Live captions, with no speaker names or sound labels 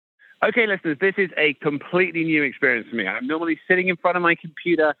Okay, listeners, this is a completely new experience for me. I'm normally sitting in front of my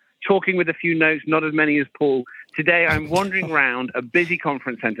computer, talking with a few notes, not as many as Paul. Today, I'm wandering around a busy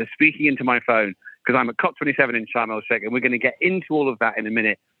conference center, speaking into my phone, because I'm at COP27 in Sharm el-Sheikh, and we're going to get into all of that in a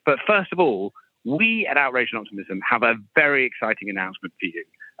minute. But first of all, we at Outrage and Optimism have a very exciting announcement for you.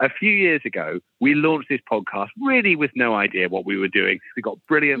 A few years ago, we launched this podcast really with no idea what we were doing. We got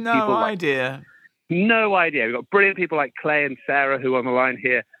brilliant people. No idea. We got brilliant people like Clay and Sarah, who are on the line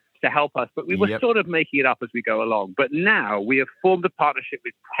here, to help us. But we were sort of making it up as we go along. But now we have formed a partnership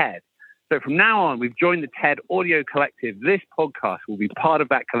with TED. So from now on, we've joined the TED Audio Collective. This podcast will be part of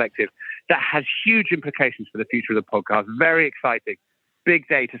that collective. That has huge implications for the future of the podcast. Very exciting. Big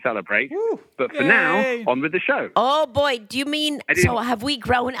day to celebrate. Woo. But for now, on with the show. Oh, boy. Do you mean, so have we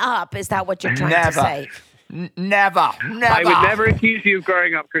grown up? Is that what you're trying to say? Never. I would never accuse you of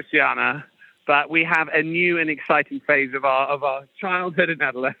growing up, Christiana. But we have a new and exciting phase of our childhood and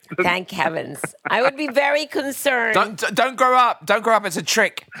adolescence. Thank heavens. I would be very concerned. Don't grow up. Don't grow up. It's a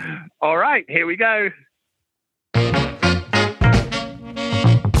trick. All right, here we go.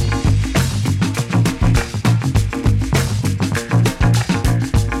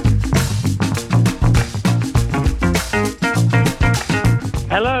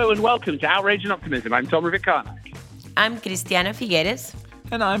 Hello and welcome to Outrage and Optimism. I'm Tom Rivett-Carnac. I'm Christiana Figueres.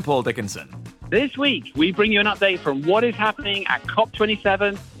 And I'm Paul Dickinson. This week, we bring you an update from what is happening at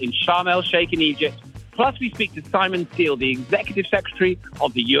COP27 in Sharm el-Sheikh in Egypt. Plus, we speak to Simon Steele, the Executive Secretary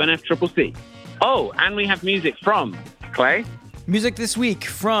of the UNFCCC. Oh, and we have music from Clay. Music this week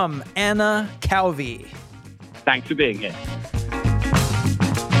from Anna Calvi. Thanks for being here.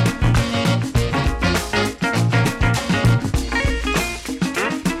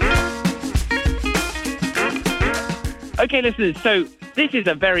 Okay, listeners, so this is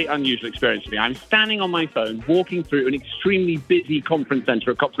a very unusual experience for me. I'm standing on my phone, walking through an extremely busy conference center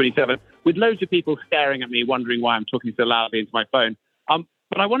at COP27 with loads of people staring at me, wondering why I'm talking so loudly into my phone.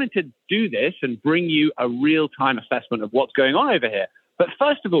 But I wanted to do this and bring you a real-time assessment of what's going on over here. But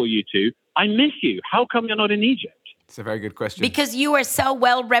first of all, you two, I miss you. How come you're not in Egypt? It's a very good question. Because you are so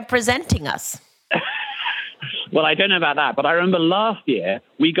well representing us. Well, I don't know about that, but I remember last year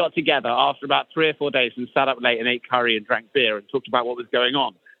we got together after about 3 or 4 days and sat up late and ate curry and drank beer and talked about what was going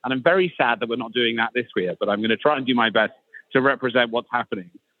on. And I'm very sad that we're not doing that this year, but I'm going to try and do my best to represent what's happening.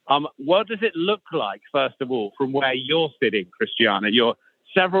 What does it look like, first of all, from where you're sitting, Christiana? You're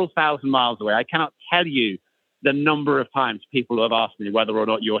several thousand miles away. I cannot tell you the number of times people have asked me whether or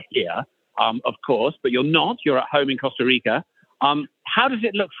not you're here, of course, but you're not. You're at home in Costa Rica. How does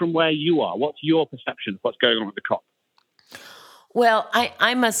it look from where you are? What's your perception of what's going on at the COP? Well,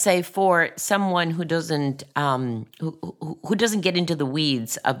 I must say, for someone who doesn't who doesn't get into the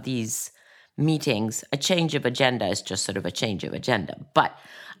weeds of these meetings, a change of agenda is just sort of a change of agenda. But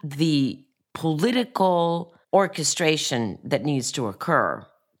the political orchestration that needs to occur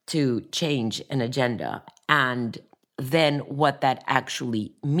to change an agenda, and then what that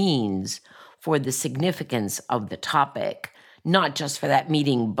actually means for the significance of the topic, not just for that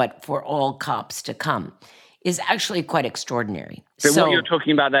meeting, but for all COPs to come, is actually quite extraordinary. So what you're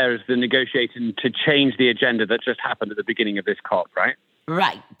talking about there is the negotiating to change the agenda that just happened at the beginning of this COP, right?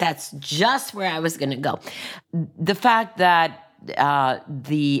 Right. That's just where I was going to go. The fact that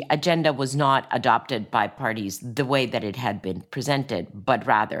the agenda was not adopted by parties the way that it had been presented, but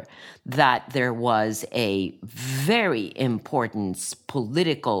rather that there was a very important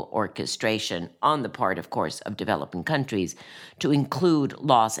political orchestration on the part, of course, of developing countries to include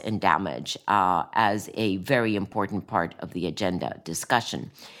loss and damage as a very important part of the agenda discussion,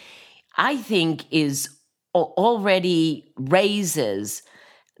 I think is already raises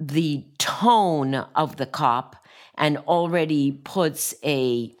the tone of the COP and already puts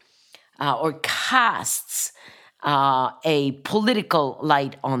or casts a political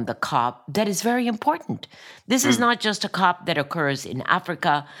light on the COP that is very important. This is not just a COP that occurs in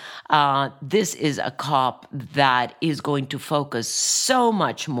Africa. This is a COP that is going to focus so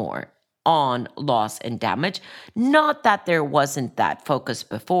much more on loss and damage. Not that there wasn't that focus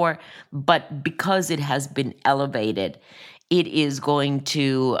before, but because it has been elevated, it is going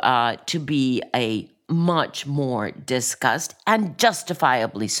to be a much more discussed, and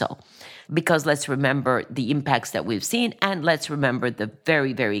justifiably so. Because let's remember the impacts that we've seen, and let's remember the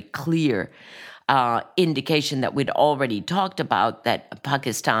very, very clear indication that we'd already talked about, that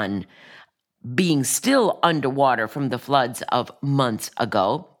Pakistan, being still underwater from the floods of months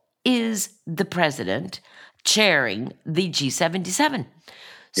ago, is the president chairing the G77.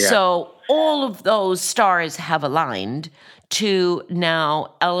 Yeah. So all of those stars have aligned to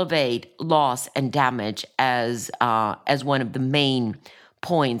now elevate loss and damage as one of the main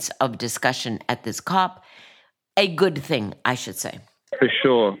points of discussion at this COP. A good thing, I should say. For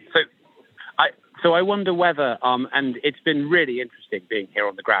sure. So I wonder whether, and it's been really interesting being here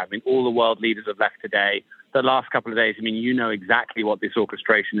on the ground. I mean, all the world leaders have left today. The last couple of days, I mean, you know exactly what this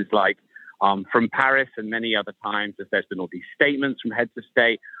orchestration is like from Paris and many other times. As there's been all these statements from heads of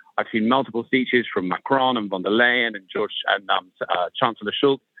state. I've seen multiple speeches from Macron and von der Leyen and Chancellor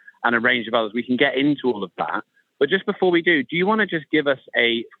Schulz and a range of others. We can get into all of that. But just before we do you want to just give us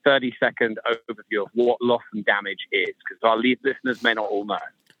a 30-second overview of what loss and damage is? Because our listeners may not all know.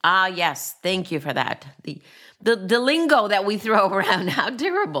 Yes. Thank you for that. The lingo that we throw around, how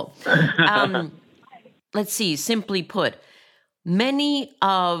terrible. Let's see, simply put, many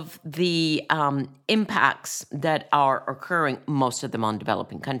of the impacts that are occurring, most of them on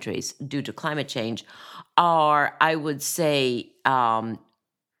developing countries due to climate change, are, I would say,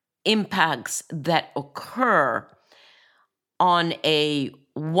 impacts that occur on a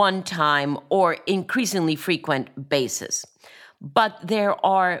one-time or increasingly frequent basis. But there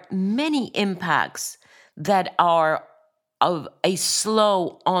are many impacts that are of a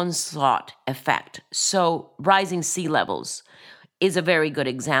slow onslaught effect. So rising sea levels is a very good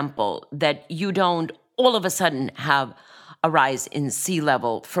example that you don't all of a sudden have a rise in sea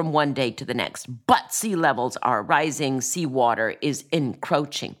level from one day to the next, but sea levels are rising, seawater is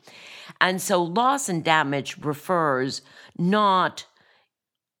encroaching. And so loss and damage refers not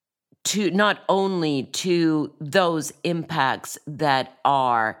only to those impacts that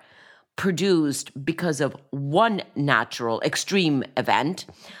are produced because of one natural extreme event,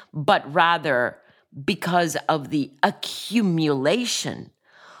 but rather because of the accumulation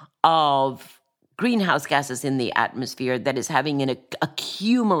of greenhouse gases in the atmosphere that is having a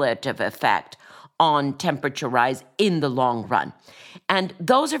cumulative effect on temperature rise in the long run. And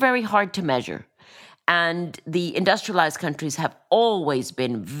those are very hard to measure. And the industrialized countries have always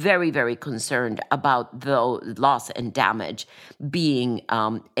been very, very concerned about the loss and damage being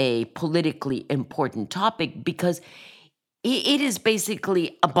a politically important topic because it is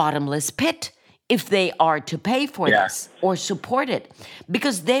basically a bottomless pit if they are to pay for this or support it,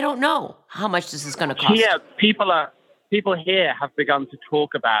 because they don't know how much this is going to cost. Yeah, people here have begun to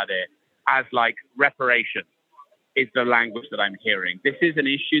talk about it as like reparation. Is the language that I'm hearing. This is an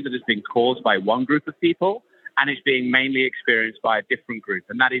issue that has been caused by one group of people and is being mainly experienced by a different group.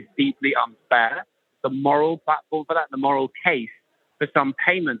 And that is deeply unfair. The moral platform for that, the moral case for some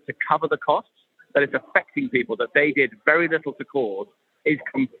payment to cover the costs that is affecting people that they did very little to cause is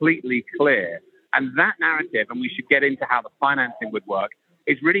completely clear. And that narrative, and we should get into how the financing would work,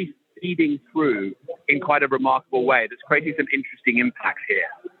 is really feeding through in quite a remarkable way that's creating some interesting impacts here.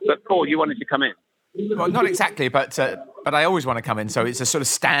 But Paul, you wanted to come in. Well, not exactly, but I always want to come in. So it's a sort of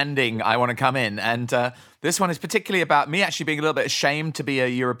standing I want to come in. And this one is particularly about me actually being a little bit ashamed to be a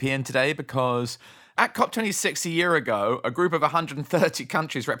European today, because at COP26 a year ago, a group of 130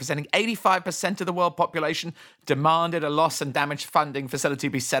 countries representing 85% of the world population demanded a loss and damage funding facility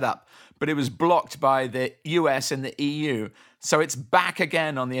be set up. But it was blocked by the US and the EU. So it's back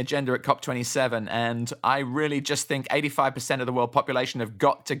again on the agenda at COP27. And I really just think 85% of the world population have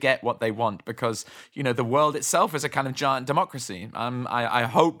got to get what they want, because, you know, the world itself is a kind of giant democracy. I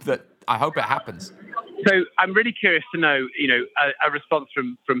hope it happens. So I'm really curious to know, you know, a response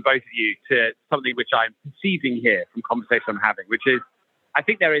from both of you to something which I'm perceiving here from conversation I'm having, which is, I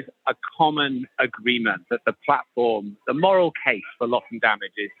think there is a common agreement that the platform, the moral case for loss and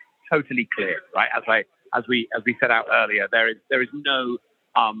damage is totally clear, right? As we set out earlier, there is no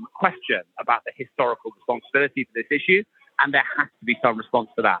question about the historical responsibility for this issue, and there has to be some response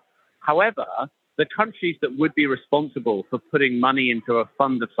to that. However, the countries that would be responsible for putting money into a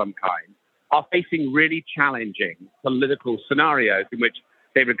fund of some kind are facing really challenging political scenarios in which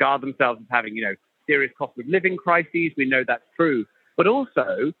they regard themselves as having, you know, serious cost of living crises. We know that's true, but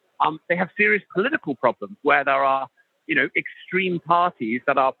also they have serious political problems where there are, you know, extreme parties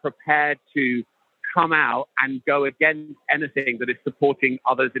that are prepared to come out and go against anything that is supporting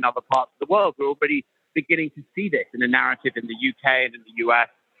others in other parts of the world. We're already beginning to see this in a narrative in the UK and in the US.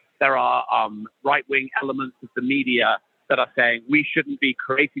 There are right-wing elements of the media that are saying we shouldn't be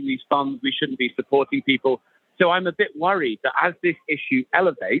creating these funds, we shouldn't be supporting people. So I'm a bit worried that as this issue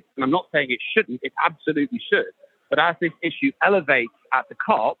elevates, and I'm not saying it shouldn't, it absolutely should, but as this issue elevates at the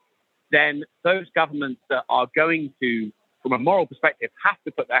COP, then those governments that are going to, from a moral perspective, have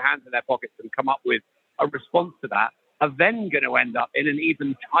to put their hands in their pockets and come up with a response to that, are then going to end up in an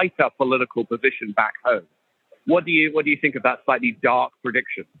even tighter political position back home. What do you think of that slightly dark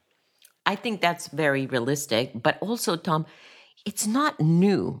prediction? I think that's very realistic. But also, Tom, it's not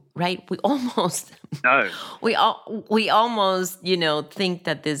new, right? We almost No. we almost think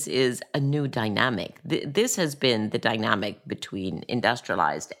that this is a new dynamic. This has been the dynamic between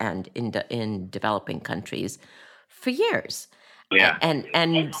industrialized and in developing countries for years. Yeah.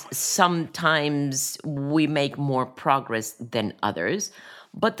 And sometimes we make more progress than others,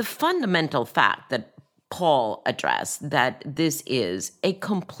 but the fundamental fact that Paul addressed, that this is a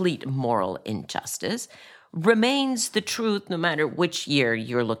complete moral injustice, remains the truth no matter which year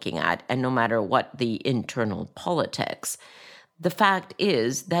you're looking at and no matter what the internal politics. The fact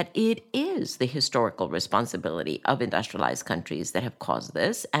is that it is the historical responsibility of industrialized countries that have caused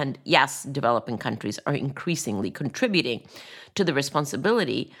this. And yes, developing countries are increasingly contributing to the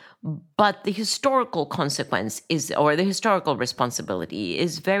responsibility, but the historical consequence or the historical responsibility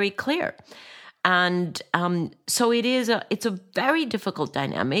is very clear. And so it's a very difficult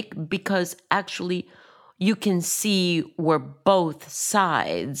dynamic, because actually you can see where both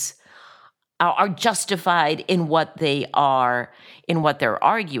sides are justified in what they're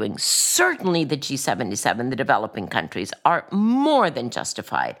arguing. Certainly the G77, the developing countries, are more than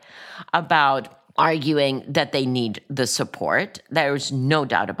justified about arguing that they need the support. There's no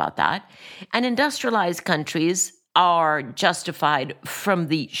doubt about that. And industrialized countries are justified from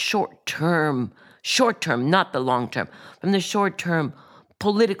the short term, not the long term, from the short term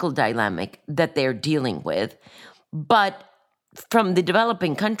political dynamic that they're dealing with. But from the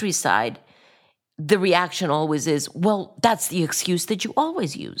developing country side, the reaction always is, well, that's the excuse that you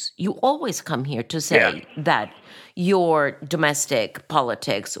always use. You always come here to say that your domestic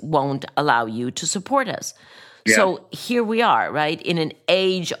politics won't allow you to support us. Yeah. So here we are, right, in an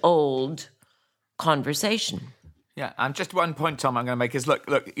age-old conversation. Yeah, and just one point, Tom, I'm going to make is, look,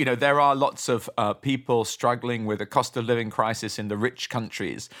 there are lots of people struggling with a cost of living crisis in the rich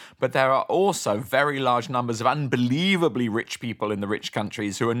countries, but there are also very large numbers of unbelievably rich people in the rich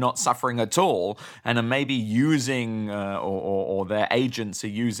countries who are not suffering at all and are maybe using, or their agents are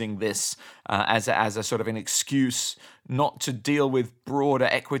using this as a sort of an excuse not to deal with broader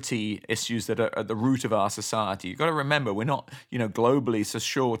equity issues that are at the root of our society. You've got to remember, we're not, globally so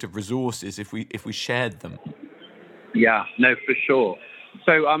short of resources if we shared them. Yeah, no, for sure.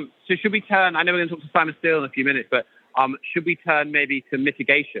 So should we turn, I know we're going to talk to Simon Steele in a few minutes, but should we turn maybe to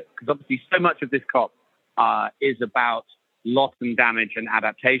mitigation? Because obviously so much of this COP is about loss and damage and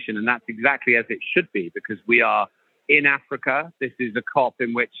adaptation, and that's exactly as it should be, because we are in Africa. This is a COP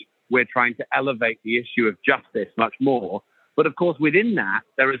in which we're trying to elevate the issue of justice much more. But of course, within that,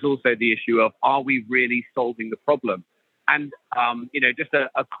 there is also the issue of, are we really solving the problem? And, just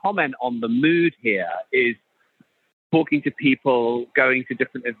a comment on the mood here is, talking to people, going to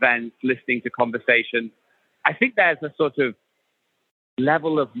different events, listening to conversations, I think there's a sort of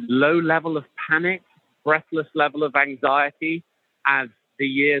low level of panic, breathless level of anxiety as the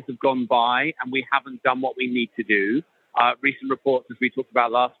years have gone by and we haven't done what we need to do. Recent reports, as we talked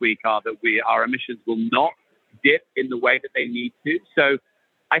about last week, are that our emissions will not dip in the way that they need to. So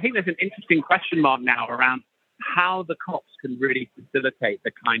I think there's an interesting question mark now around how the COPs can really facilitate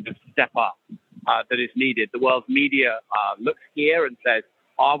the kind of step up that is needed. The world's media looks here and says,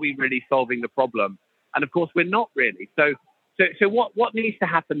 are we really solving the problem? And of course, we're not really. So what needs to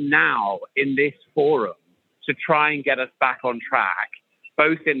happen now in this forum to try and get us back on track,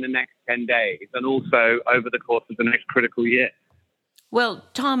 both in the next 10 days and also over the course of the next critical year? Well,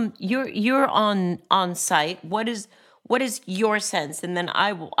 Tom, you're on site. What is your sense? And then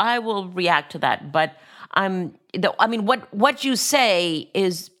I will react to that. But what you say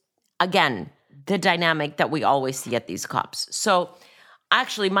is, again, the dynamic that we always see at these COPs. So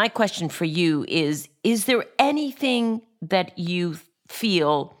actually, my question for you is there anything that you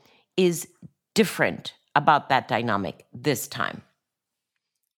feel is different about that dynamic this time?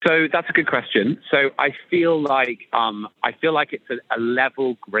 So that's a good question. So I feel like it's a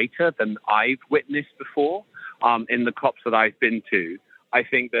level greater than I've witnessed before in the COPs that I've been to. I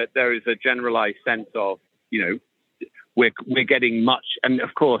think that there is a generalized sense of, we're getting much, and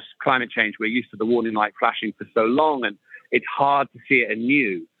of course, climate change, we're used to the warning light flashing for so long, and it's hard to see it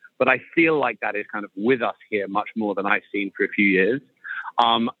anew. But I feel like that is kind of with us here much more than I've seen for a few years.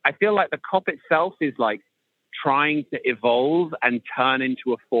 I feel like the COP itself is like trying to evolve and turn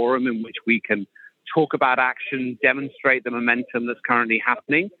into a forum in which we can talk about action, demonstrate the momentum that's currently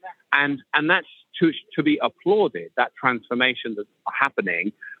happening. And that's to be applauded, that transformation that's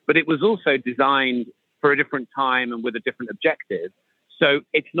happening. But it was also designed for a different time and with a different objective. So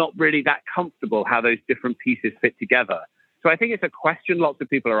it's not really that comfortable how those different pieces fit together. So I think it's a question lots of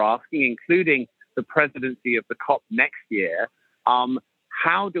people are asking, including the presidency of the COP next year.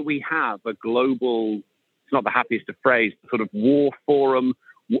 How do we have a global it's not the happiest of phrase, sort of war forum,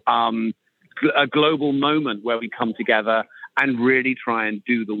 a global moment where we come together and really try and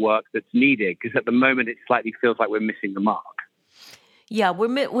do the work that's needed. Because at the moment, it slightly feels like we're missing the mark. Yeah,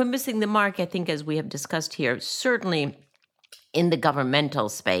 we're missing the mark, I think, as we have discussed here. Certainly in the governmental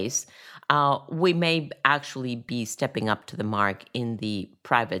space, we may actually be stepping up to the mark in the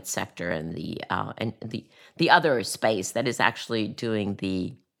private sector and the other space that is actually doing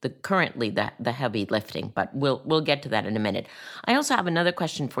the heavy lifting. But we'll get to that in a minute. I also have another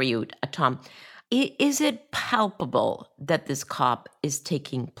question for you, Tom. Is it palpable that this COP is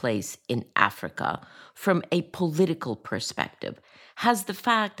taking place in Africa from a political perspective? Has the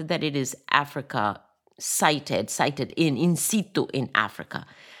fact that it is Africa cited in situ in Africa,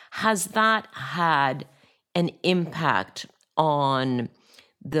 has that had an impact on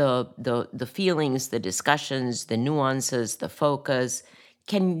the feelings, the discussions, the nuances, the focus?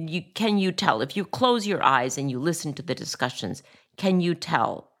 Can you tell, if you close your eyes and you listen to the discussions, can you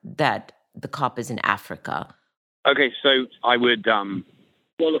tell that the COP is in Africa? Okay, so I would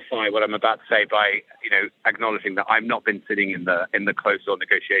qualify what I'm about to say by, acknowledging that I've not been sitting in the closed-door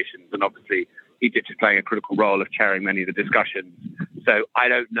negotiations, and obviously Egypt is playing a critical role of chairing many of the discussions. So I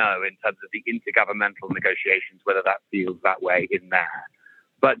don't know in terms of the intergovernmental negotiations whether that feels that way in there.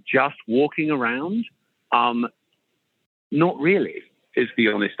 But just walking around, not really, is the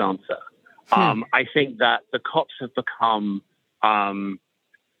honest answer. I think that the COPs have become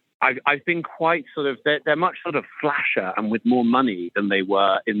I've been quite sort of, they're much sort of flasher and with more money than they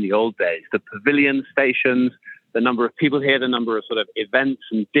were in the old days. The pavilion stations, the number of people here, the number of sort of events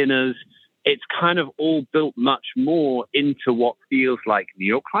and dinners, it's kind of all built much more into what feels like New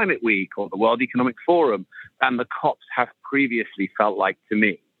York Climate Week or the World Economic Forum than the COPs have previously felt like to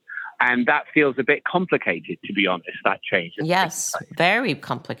me. And that feels a bit complicated, to be honest, that change. Yes, very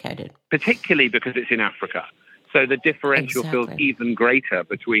complicated. Particularly because it's in Africa. So the differential feels even greater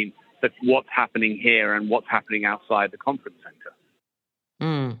between what's happening here and what's happening outside the conference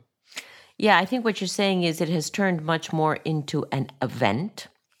center. Yeah, I think what you're saying is it has turned much more into an event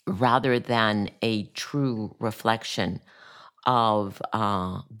rather than a true reflection of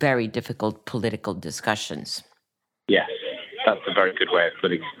very difficult political discussions. Yes, that's a very good way of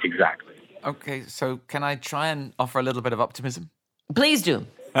putting it. Exactly. Okay, so can I try and offer a little bit of optimism? Please do.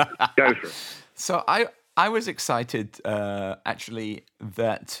 Go for it. So I was excited, actually,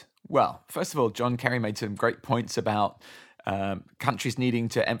 that, well, first of all, John Kerry made some great points about countries needing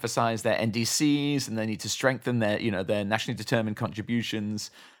to emphasize their NDCs and they need to strengthen their nationally determined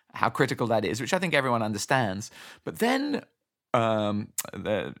contributions, how critical that is, which I think everyone understands. But then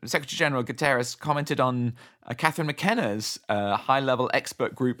the Secretary General Guterres commented on Catherine McKenna's high-level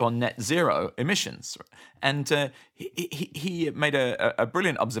expert group on net zero emissions. And he made a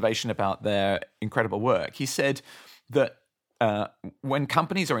brilliant observation about their incredible work. He said that when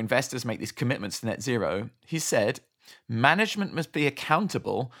companies or investors make these commitments to net zero, he said, management must be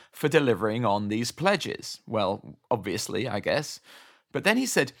accountable for delivering on these pledges. Well, obviously, I guess. But then he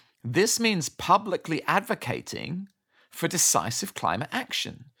said, this means publicly advocating for decisive climate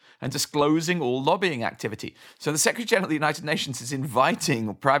action and disclosing all lobbying activity. So the Secretary General of the United Nations is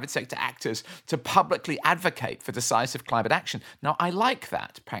inviting private sector actors to publicly advocate for decisive climate action. Now, I like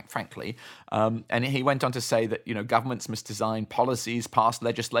that, frankly. And he went on to say that, governments must design policies, pass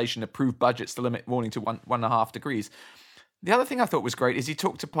legislation, approve budgets to limit warming to 1.5 degrees. The other thing I thought was great is he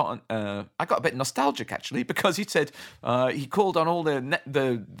talked upon. I got a bit nostalgic actually because he said he called on all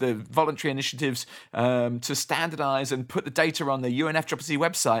the voluntary initiatives to standardize and put the data on the UNFCCC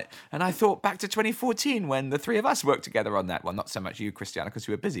website. And I thought back to 2014 when the three of us worked together on that. Well, not so much you, Christiana, because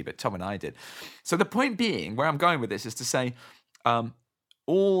you were busy, but Tom and I did. So the point being, where I'm going with this is to say.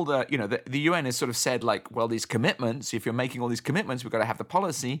 All the UN has sort of said these commitments, if you're making all these commitments, we've got to have the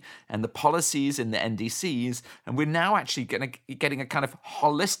policy and the policies in the NDCs. And we're now actually getting a kind of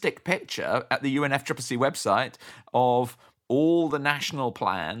holistic picture at the UNFCCC website of all the national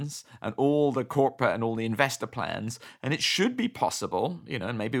plans and all the corporate and all the investor plans. And it should be possible,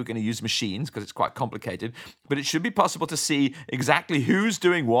 and maybe we're going to use machines because it's quite complicated, but it should be possible to see exactly who's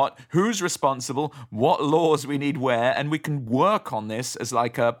doing what, who's responsible, what laws we need where, and we can work on this as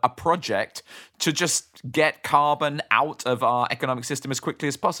like a project to just get carbon out of our economic system as quickly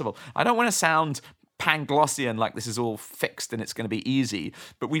as possible. I don't want to sound Panglossian, like this is all fixed and it's going to be easy.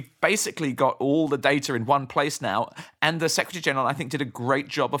 But we've basically got all the data in one place now. And the Secretary General, I think, did a great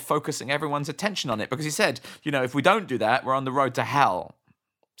job of focusing everyone's attention on it because he said, if we don't do that, we're on the road to hell.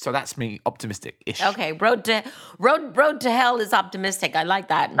 So that's me optimistic-ish. Okay, road to hell is optimistic. I like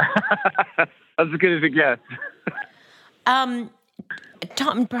that. That's as good as it gets.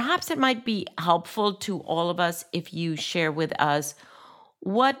 Tom, perhaps it might be helpful to all of us if you share with us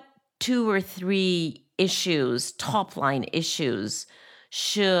what 2 or 3 issues, top line issues,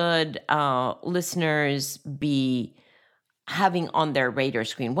 should listeners be having on their radar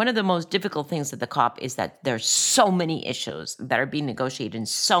screen. One of the most difficult things at the COP is that there's so many issues that are being negotiated in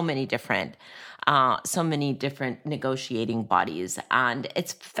so many different negotiating bodies, and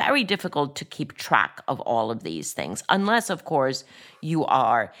it's very difficult to keep track of all of these things, unless, of course, you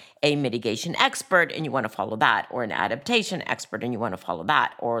are a mitigation expert and you want to follow that, or an adaptation expert and you want to follow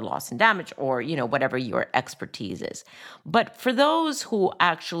that, or loss and damage, or whatever your expertise is. But for those who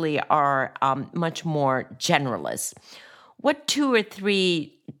actually are much more generalists, what 2 or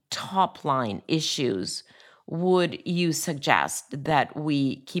 3 top line issues would you suggest that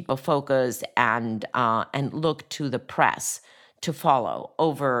we keep a focus and look to the press to follow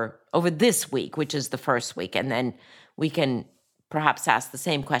over this week, which is the first week, and then we can perhaps ask the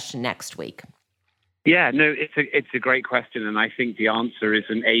same question next week? Yeah, no, it's a great question, and I think the answer is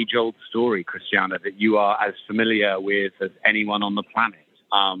an age-old story, Christiana, that you are as familiar with as anyone on the planet.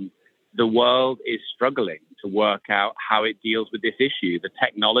 The world is struggling to work out how it deals with this issue. The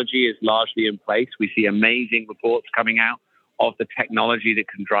technology is largely in place. We see amazing reports coming out of the technology that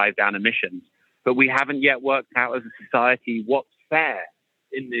can drive down emissions, but we haven't yet worked out as a society what's fair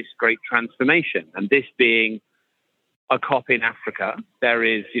in this great transformation. And this being a COP in Africa, there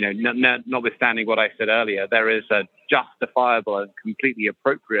is, notwithstanding what I said earlier, there is a justifiable and completely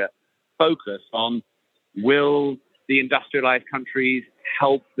appropriate focus on, will the industrialized countries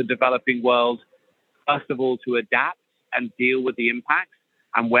help the developing world, first of all, to adapt and deal with the impacts,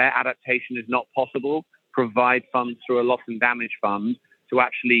 and where adaptation is not possible, provide funds through a loss and damage fund to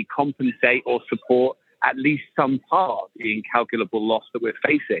actually compensate or support at least some part of the incalculable loss that we're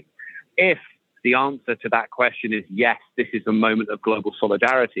facing. If the answer to that question is yes, this is a moment of global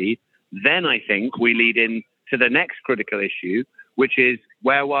solidarity, then I think we lead in to the next critical issue, which is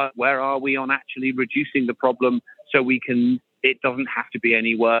where are we on actually reducing the problem so it doesn't have to be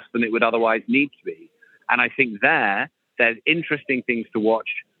any worse than it would otherwise need to be. And I think there's interesting things to watch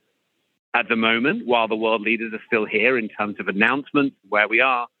at the moment while the world leaders are still here in terms of announcements, where we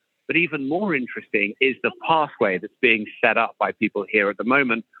are. But even more interesting is the pathway that's being set up by people here at the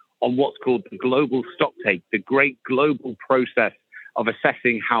moment on what's called the global stocktake, the great global process of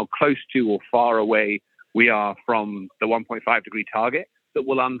assessing how close to or far away we are from the 1.5 degree target that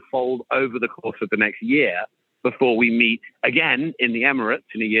will unfold over the course of the next year before we meet again in the Emirates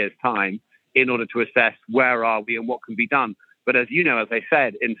in a year's time in order to assess where are we and what can be done. But as you know, as I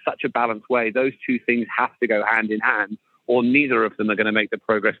said, in such a balanced way, those two things have to go hand in hand, or neither of them are going to make the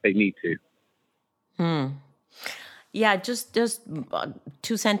progress they need to. Yeah, just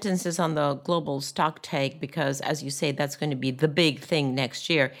 2 sentences on the global stocktake, because as you say, that's going to be the big thing next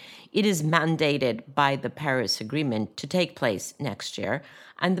year. It is mandated by the Paris Agreement to take place next year.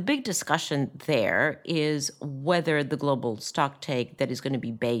 And the big discussion there is whether the global stocktake that is going to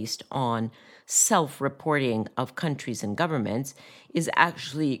be based on self-reporting of countries and governments is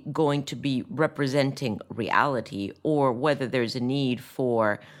actually going to be representing reality, or whether there's a need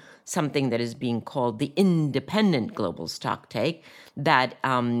for something that is being called the independent global stocktake that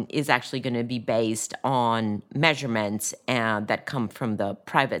is actually going to be based on measurements that come from the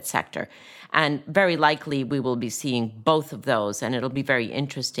private sector. And very likely we will be seeing both of those, and it'll be very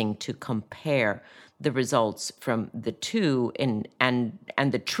interesting to compare the results from the two and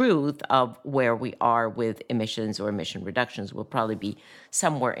the truth of where we are with emissions or emission reductions will probably be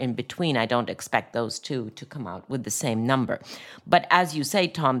somewhere in between. I don't expect those two to come out with the same number. But as you say,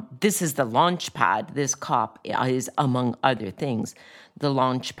 Tom, this is the launch pad. This COP is, among other things, the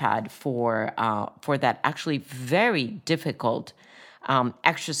launch pad for that actually very difficult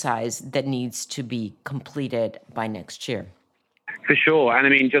exercise that needs to be completed by next year. For sure. And I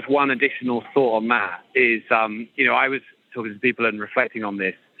mean, just one additional thought on that is, I was talking to people and reflecting on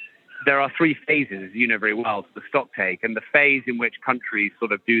this. There are 3 phases, as you know very well, to the stocktake. And the phase in which countries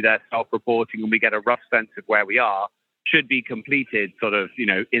sort of do their self-reporting and we get a rough sense of where we are should be completed sort of,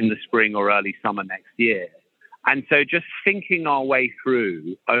 in the spring or early summer next year. And so just thinking our way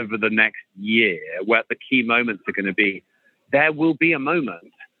through over the next year, where the key moments are going to be, there will be a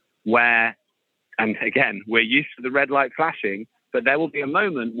moment where, and again, we're used to the red light flashing, but there will be a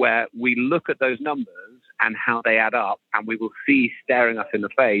moment where we look at those numbers and how they add up, and we will see staring us in the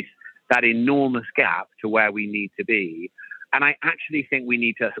face that enormous gap to where we need to be. And I actually think we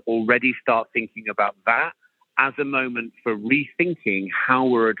need to already start thinking about that as a moment for rethinking how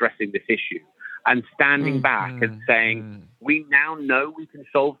we're addressing this issue and standing back and saying, we now know we can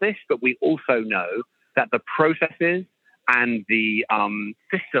solve this, but we also know that the processes and the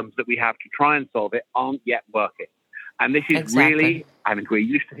systems that we have to try and solve it aren't yet working. And this is really, I mean, we're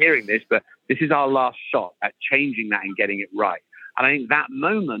used to hearing this, but this is our last shot at changing that and getting it right. And I think that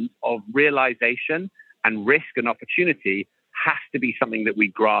moment of realization and risk and opportunity has to be something that we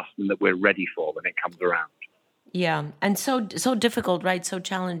grasp and that we're ready for when it comes around. Yeah, and so difficult, right? So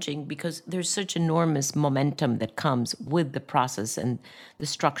challenging because there's such enormous momentum that comes with the process and the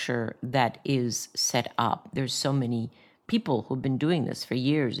structure that is set up. There's so many people who've been doing this for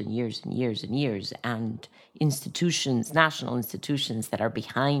years and years and years and years, and institutions, national institutions that are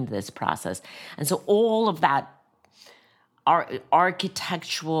behind this process. And so all of that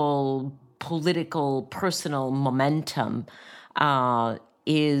architectural, political, personal momentum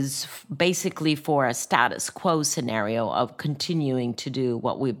is basically for a status quo scenario of continuing to do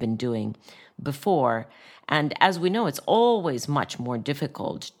what we've been doing before. And as we know, it's always much more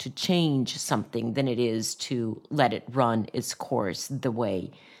difficult to change something than it is to let it run its course the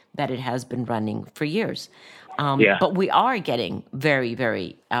way that it has been running for years. But we are getting very,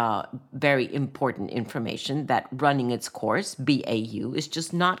 very, very important information that running its course, BAU, is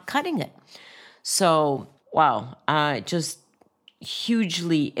just not cutting it. So, wow, just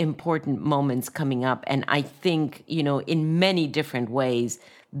hugely important moments coming up. And I think, in many different ways,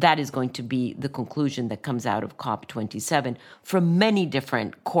 that is going to be the conclusion that comes out of COP27 from many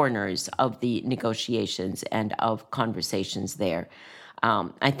different corners of the negotiations and of conversations there.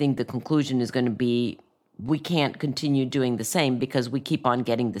 I think the conclusion is going to be we can't continue doing the same because we keep on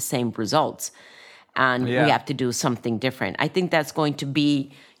getting the same results. And we have to do something different. I think that's going to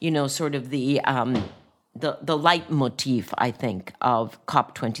be, sort of the leitmotif, I think, of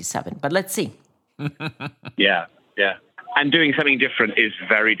COP27. But let's see. Yeah. And doing something different is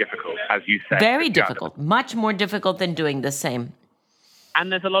very difficult, as you said. Very difficult. Much more difficult than doing the same.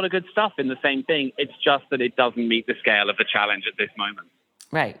 And there's a lot of good stuff in the same thing. It's just that it doesn't meet the scale of the challenge at this moment.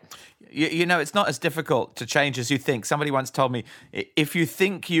 Right. It's not as difficult to change as you think. Somebody once told me, if you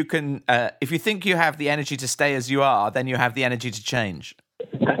think you have the energy to stay as you are, then you have the energy to change.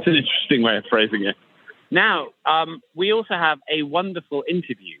 That's an interesting way of phrasing it. Now, we also have a wonderful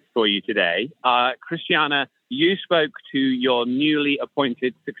interview for you today. Christiana, you spoke to your newly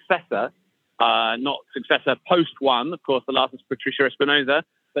appointed successor, not successor post one. Of course, the last was Patricia Espinosa,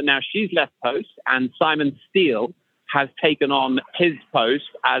 but now she's left post, and Simon Steele has taken on his post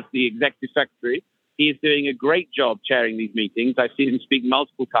as the executive secretary. He is doing a great job chairing these meetings. I've seen him speak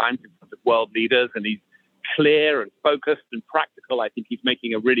multiple times in front of world leaders, and he's clear and focused and practical. I think he's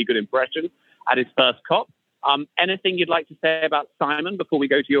making a really good impression at his first COP. Anything you'd like to say about Simon before we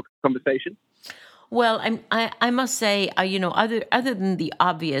go to your conversation? Well, I must say, other than the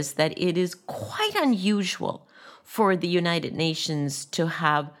obvious, that it is quite unusual for the United Nations to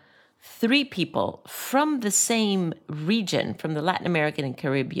have three people from the same region, from the Latin American and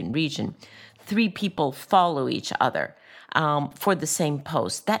Caribbean region, three people follow each other for the same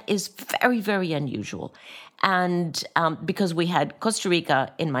post. That is very, very unusual. And because we had Costa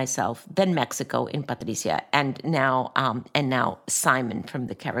Rica in myself, then Mexico in Patricia, and now Simon from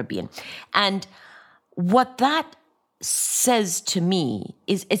the Caribbean. And what that says to me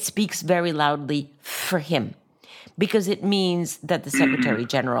is it speaks very loudly for him, because it means that the Secretary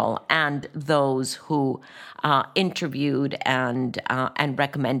General and those who interviewed and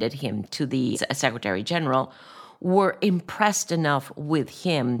recommended him to the Secretary General were impressed enough with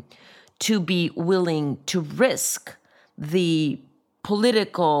him to be willing to risk the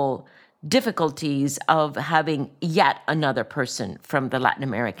political difficulties of having yet another person from the Latin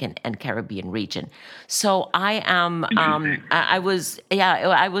American and Caribbean region. So I am, I was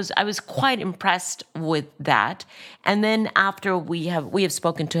quite impressed with that. And then after we have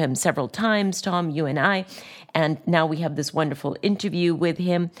spoken to him several times, Tom, you and I, and now we have this wonderful interview with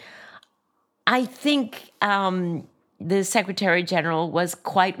him. I think the Secretary General was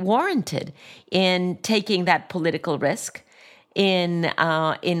quite warranted in taking that political risk, in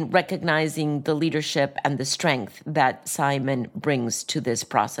recognizing the leadership and the strength that Simon brings to this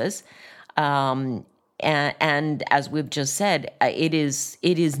process. And as we've just said, it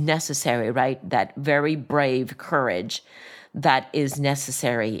is necessary, right? That very brave courage that is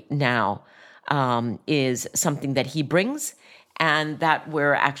necessary now is something that he brings and that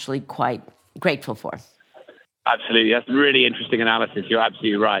we're actually quite grateful for. Absolutely. That's really interesting analysis. You're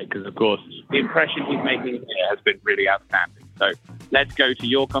absolutely right, because, of course, the impression he's making here has been really outstanding. So let's go to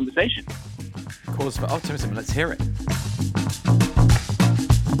your conversation. Cause for optimism. Let's hear it.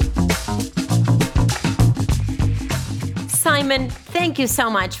 Simon, thank you so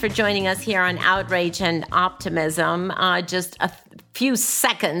much for joining us here on Outrage and Optimism. Just a few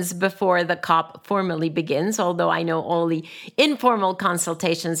seconds before the COP formally begins, although I know all the informal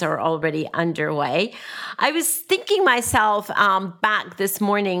consultations are already underway. I was thinking myself back this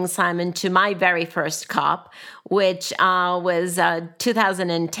morning, Simon, to my very first COP, which was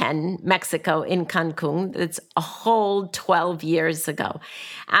 2010, Mexico in Cancun. It's a whole 12 years ago.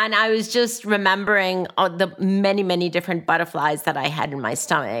 And I was just remembering the many, many different butterflies that I had in my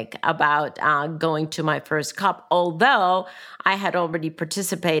stomach about going to my first COP, although I had already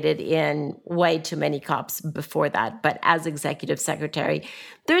participated in way too many COPs before that. But as executive secretary,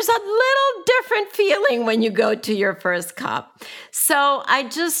 there's a little different feeling when you go to your first COP. So I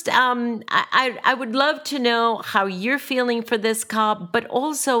just, I would love to know how you're feeling for this COP, but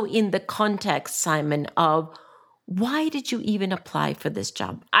also in the context, Simon, of why did you even apply for this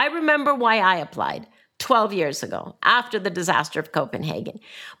job? I remember why I applied 12 years ago after the disaster of Copenhagen.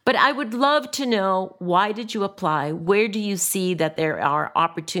 But I would love to know, why did you apply? Where do you see that there are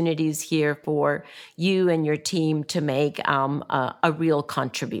opportunities here for you and your team to make a real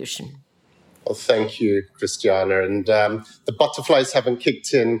contribution? Well, thank you, Christiana. And the butterflies haven't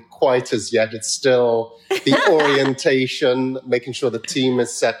kicked in quite as yet. It's still the orientation, making sure the team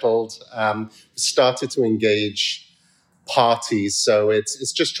is settled. Started to engage parties. So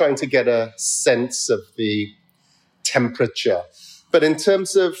it's just trying to get a sense of the temperature. But in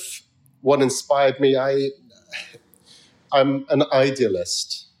terms of what inspired me, I'm an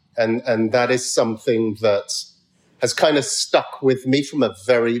idealist. And that is something that has kind of stuck with me from a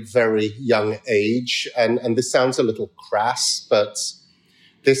very, very young age. And this sounds a little crass, but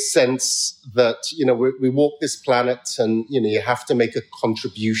this sense that, we walk this planet and, you have to make a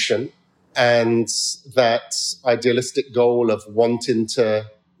contribution. And that idealistic goal of wanting to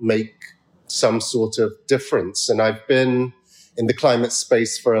make some sort of difference. And I've been in the climate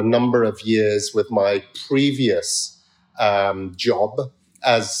space for a number of years with my previous job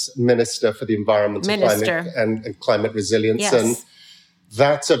as Minister for the Environment and Climate Resilience. Yes. And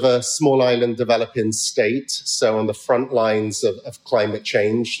that of a small island developing state. So on the front lines of climate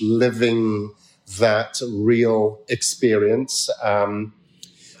change, living that real experience.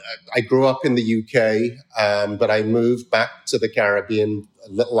 I grew up in the UK, but I moved back to the Caribbean, a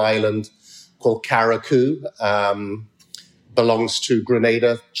little island called Carriacou, belongs to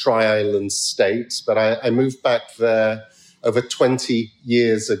Grenada Tri-Island State. But I moved back there over 20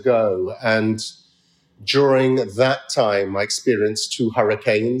 years ago. And during that time, I experienced 2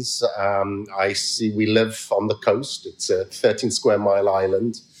 hurricanes. We live on the coast. It's a 13 square mile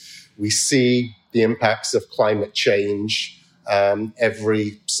island. We see the impacts of climate change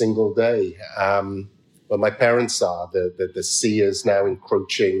every single day. Where my parents are, the sea is now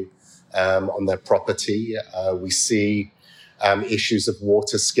encroaching on their property. We see issues of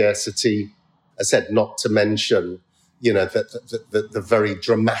water scarcity. I said, not to mention, the very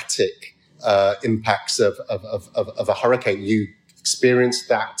dramatic impacts of a hurricane. You experience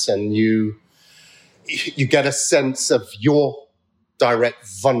that, and you get a sense of your direct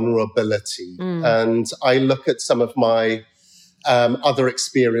vulnerability. And I look at some of my other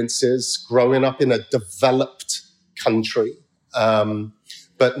experiences growing up in a developed country.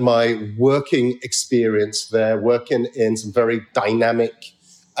 But my working experience there, working in some very dynamic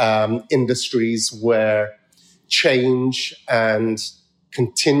industries where change and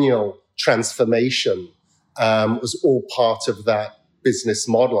continual transformation was all part of that business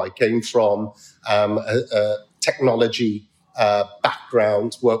model. I came from a technology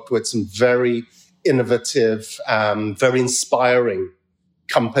background, worked with some very innovative, very inspiring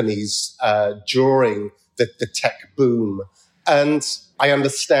companies during the tech boom. And I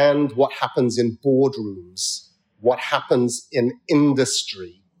understand what happens in boardrooms, what happens in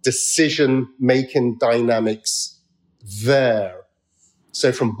industry, decision-making dynamics there.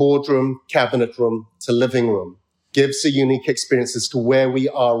 So from boardroom, cabinet room to living room gives a unique experience as to where we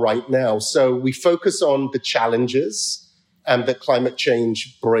are right now. So we focus on the challenges that climate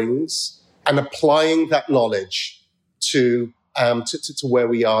change brings and applying that knowledge to where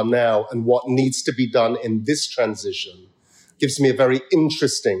we are now and what needs to be done in this transition gives me a very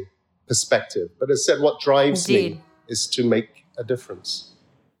interesting perspective. But as I said, what drives me is to make a difference.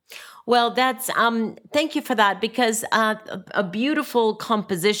 Well, that's thank you for that, because a beautiful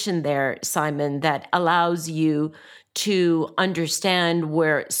composition there, Simon, that allows you to understand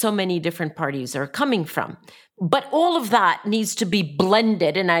where so many different parties are coming from. But all of that needs to be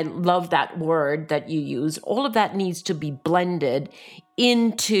blended, and I love that word that you use. All of that needs to be blended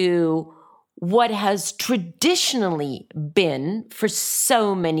into what has traditionally been, for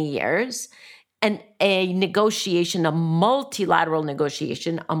so many years, and a negotiation, a multilateral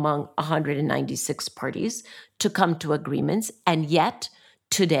negotiation among 196 parties to come to agreements. And yet,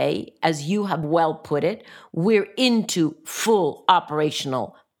 today, as you have well put it, we're into full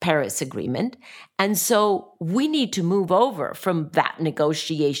operational Paris Agreement. And so we need to move over from that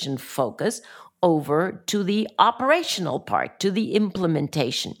negotiation focus over to the operational part, to the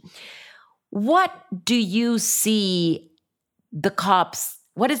implementation. What do you see the COPs,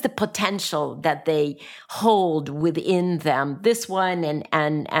 what is the potential that they hold within them, this one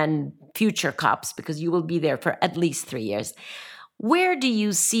and future COPs, because you will be there for at least 3 years? Where do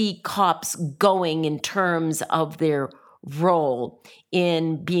you see COPs going in terms of their role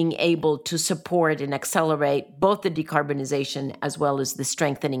in being able to support and accelerate both the decarbonization as well as the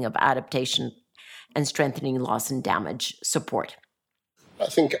strengthening of adaptation and strengthening loss and damage support?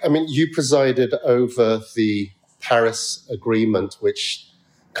 You presided over the Paris Agreement, which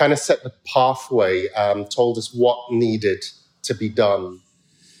kind of set the pathway, told us what needed to be done.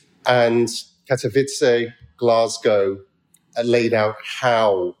 And Katowice, Glasgow, laid out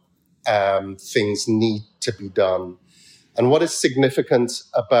how things need to be done. And what is significant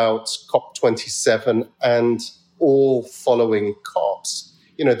about COP27 and all following COPs,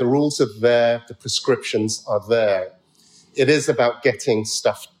 the rules are there, the prescriptions are there. It is about getting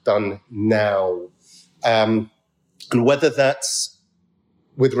stuff done now. And whether that's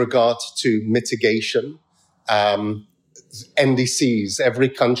with regard to mitigation, NDCs, every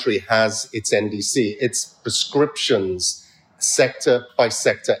country has its NDC, its prescriptions, sector by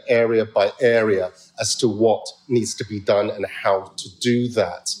sector, area by area, as to what needs to be done and how to do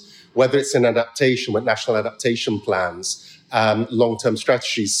that. Whether it's in adaptation with national adaptation plans, long-term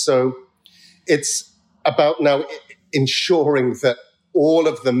strategies. So it's about now ensuring that all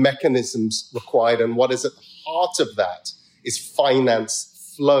of the mechanisms required, and what is at the heart of that is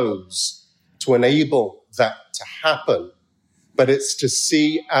finance flows to enable that to happen. But it's to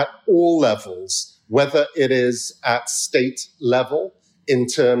see at all levels, whether it is at state level in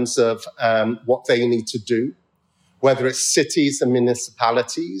terms of what they need to do, whether it's cities and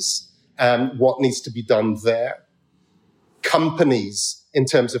municipalities, what needs to be done there, companies in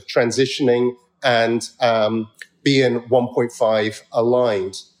terms of transitioning and being 1.5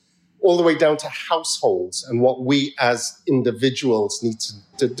 aligned, all the way down to households and what we as individuals need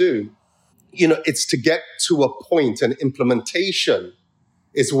to do. It's to get to a point, and implementation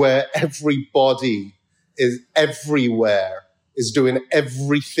is where everybody is everywhere, is doing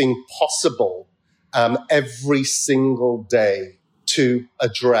everything possible every single day to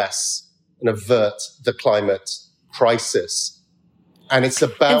address and avert the climate crisis. And it's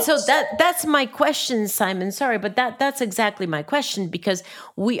about... And so that's my question, Simon. Sorry, but that's exactly my question, because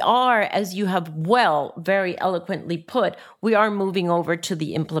we are, as you have very eloquently put, we are moving over to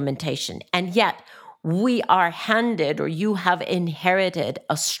the implementation. And yet we are handed, or you have inherited,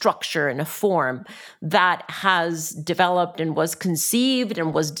 a structure and a form that has developed and was conceived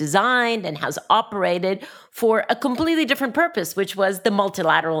and was designed and has operated for a completely different purpose, which was the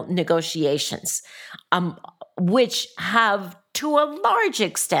multilateral negotiations, which have to a large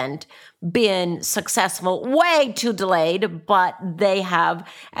extent been successful, way too delayed, but they have,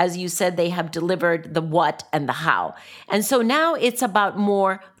 as you said, they have delivered the what and the how. And so now it's about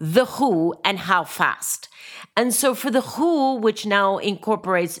more the who and how fast. And so for the who, which now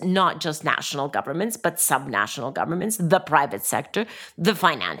incorporates not just national governments, but subnational governments, the private sector, the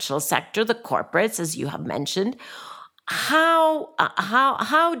financial sector, the corporates, as you have mentioned, how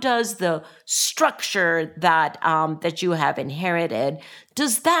does the structure that you have inherited,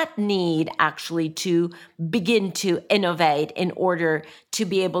 does that need actually to begin to innovate in order to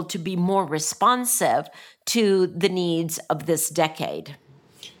be able to be more responsive to the needs of this decade?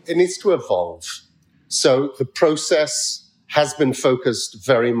 It needs to evolve. So the process has been focused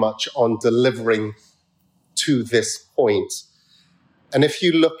very much on delivering to this point. And if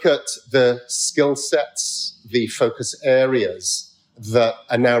you look at the skill sets, the focus areas that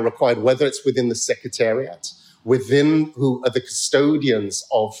are now required, whether it's within the Secretariat, within who are the custodians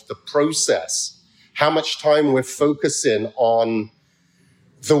of the process, how much time we're focusing on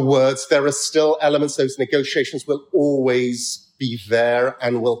the words, there are still elements, those negotiations will always be there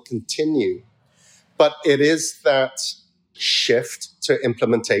and will continue. But it is that shift to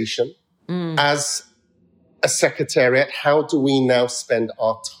implementation. As a secretariat, how do we now spend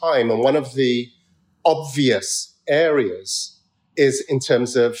our time? And one of the obvious areas is in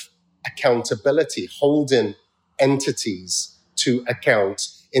terms of accountability, holding entities to account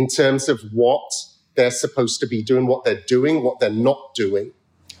in terms of what they're supposed to be doing, what they're doing, what they're not doing,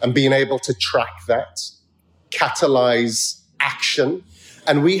 and being able to track that, catalyze action.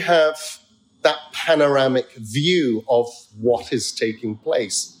 And we have that panoramic view of what is taking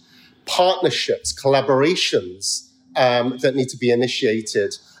place. Partnerships, collaborations that need to be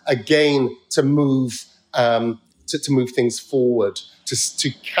initiated, again, to move things forward, to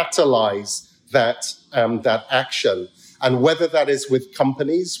catalyze that action. And whether that is with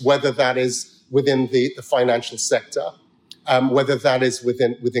companies, whether that is within the financial sector, whether that is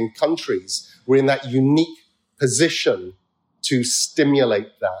within countries, we're in that unique position to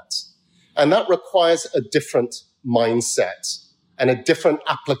stimulate that. And that requires a different mindset and a different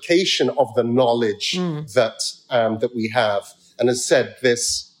application of the knowledge that we have. And as I said,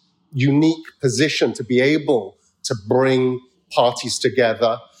 this unique position to be able to bring parties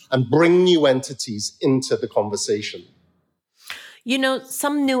together and bring new entities into the conversation. You know,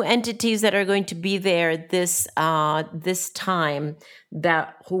 some new entities that are going to be there this time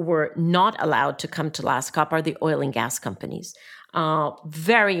who were not allowed to come to last COP are the oil and gas companies.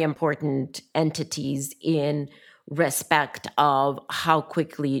 Very important entities in respect of how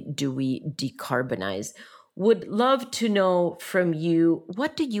quickly do we decarbonize. Would love to know from you,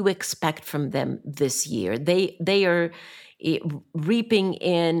 what do you expect from them this year? They are reaping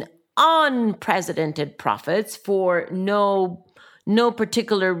in unprecedented profits for no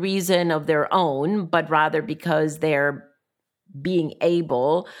particular reason of their own, but rather because they're being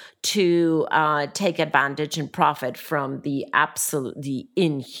able to take advantage and profit from the absolutely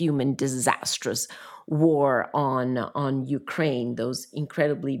inhuman, disastrous war on Ukraine, those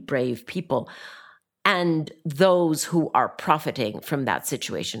incredibly brave people. And those who are profiting from that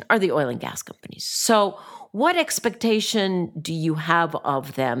situation are the oil and gas companies. So what expectation do you have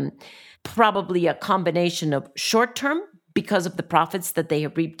of them? Probably a combination of short-term, because of the profits that they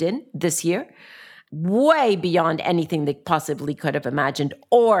have reaped in this year, way beyond anything they possibly could have imagined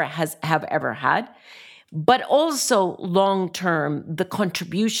or have ever had, but also long-term, the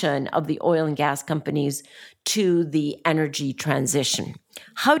contribution of the oil and gas companies to the energy transition.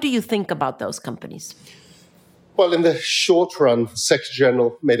 How do you think about those companies? Well, in the short run, the Secretary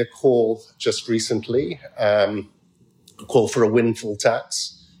General made a call just recently, a call for a windfall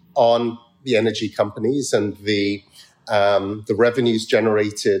tax on the energy companies and the revenues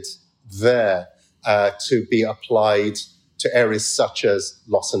generated there to be applied to areas such as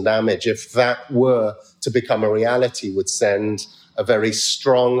loss and damage. If that were to become a reality, would send a very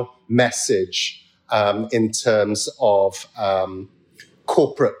strong message in terms of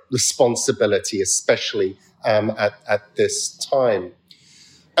corporate responsibility, especially at this time.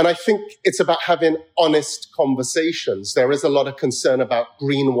 And I think it's about having honest conversations. There is a lot of concern about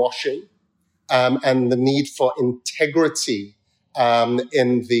greenwashing and the need for integrity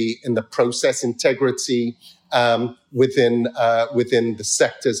in the process, integrity within the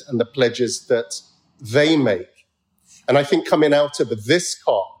sectors and the pledges that they make. And I think coming out of this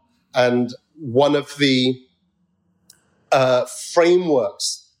COP, and one of the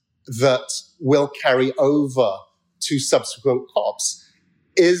frameworks that will carry over to subsequent COPs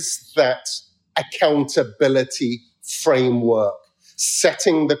is that accountability framework,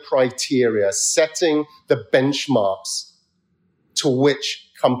 setting the criteria, setting the benchmarks to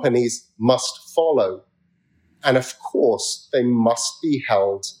which companies must follow. And of course, they must be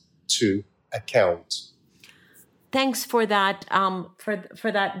held to account. Thanks for that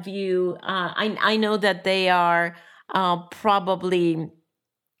for that view. I know that they are probably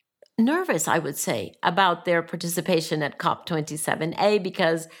nervous, I would say, about their participation at COP27,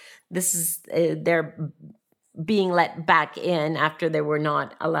 because this is they're being let back in after they were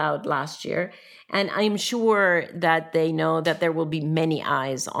not allowed last year. And I'm sure that they know that there will be many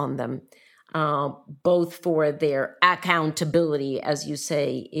eyes on them, both for their accountability, as you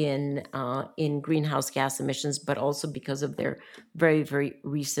say, in greenhouse gas emissions, but also because of their very, very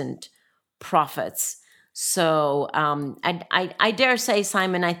recent profits. So I dare say,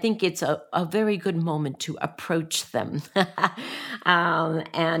 Simon, I think it's a very good moment to approach them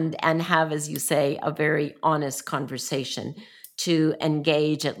and have, as you say, a very honest conversation to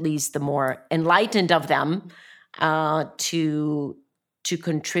engage at least the more enlightened of them to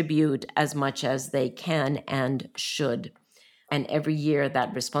contribute as much as they can and should. And every year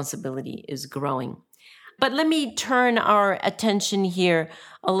that responsibility is growing. But let me turn our attention here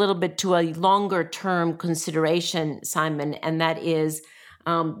a little bit to a longer term consideration, Simon, and that is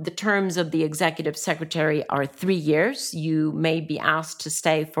the terms of the executive secretary are 3 years. You may be asked to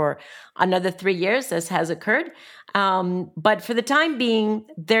stay for another 3 years, as has occurred. But for the time being,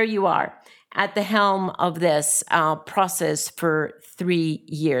 there you are at the helm of this process for 3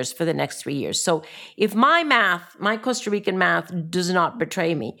 years, for the next 3 years. So if my Costa Rican math does not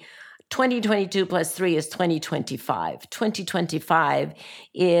betray me, 2022 plus 3 is 2025. 2025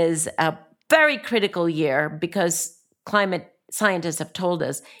 is very critical year because climate scientists have told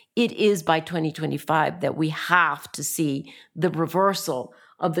us it is by 2025 that we have to see the reversal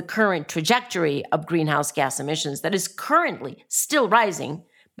of the current trajectory of greenhouse gas emissions that is currently still rising.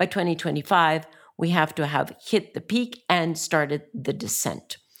 By 2025, we have to have hit the peak and started the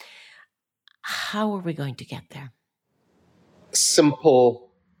descent. How are we going to get there? Simple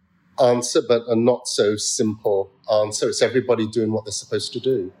answer, but a not so simple answer. It's everybody doing what they're supposed to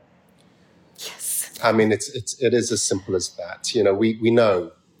do. Yes. I mean, it is as simple as that. You know, we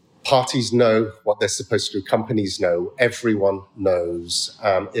know. Parties know what they're supposed to do. Companies know. Everyone knows.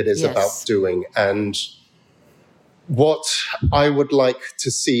 It is about doing. And what I would like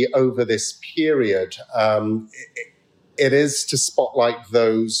to see over this period, it is to spotlight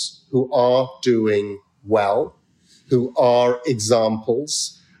those who are doing well, who are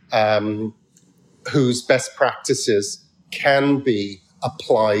examples, whose best practices can be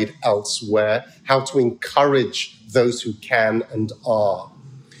applied elsewhere, how to encourage those who can and are.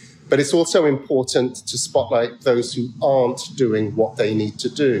 But it's also important to spotlight those who aren't doing what they need to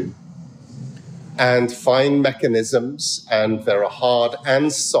do and find mechanisms, and there are hard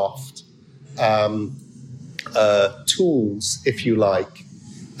and soft tools, if you like,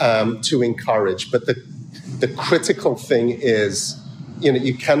 to encourage. But the critical thing is, you know,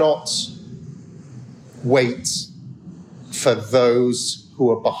 you cannot wait for those who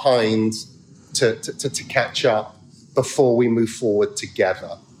are behind to catch up before we move forward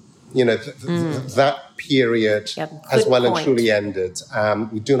together. You know, that period has well and truly ended.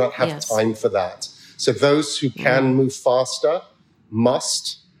 We do not have time for that. So those who can move faster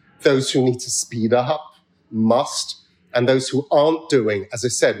must. Those who need to speed up must. And those who aren't doing, as I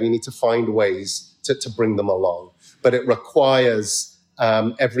said, we need to find ways to bring them along. But it requires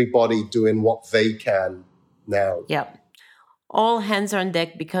everybody doing what they can now. Yep. All hands on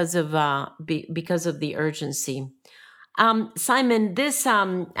deck because of the urgency. Simon, this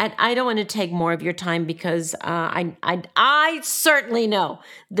I don't want to take more of your time because I certainly know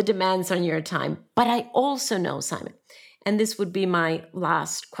the demands on your time, but I also know, Simon, and this would be my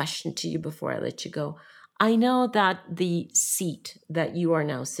last question to you before I let you go. I know that the seat that you are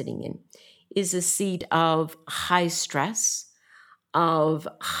now sitting in is a seat of high stress, of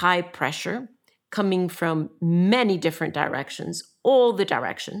high pressure, coming from many different directions, all the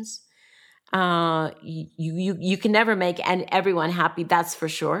directions. You can never make everyone happy, that's for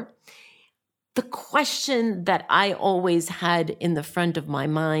sure. The question that I always had in the front of my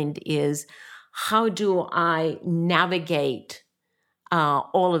mind is, how do I navigate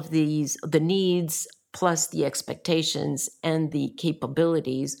all of these, the needs plus the expectations and the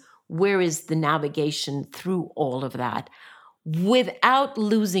capabilities? Where is the navigation through all of that without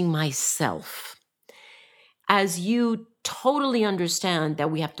losing myself? As you totally understand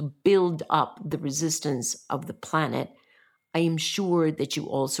that we have to build up the resistance of the planet, I am sure that you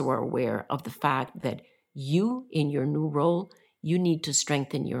also are aware of the fact that you, in your new role, you need to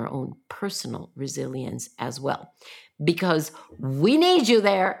strengthen your own personal resilience as well, because we need you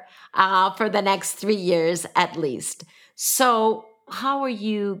there for the next 3 years at least. So how are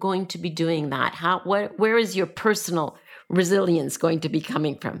you going to be doing that? Where is your personal resilience going to be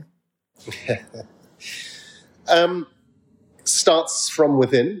coming from? Starts from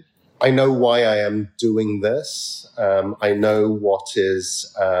within. I know why I am doing this. I know what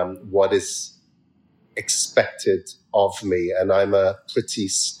is expected of me, and I'm a pretty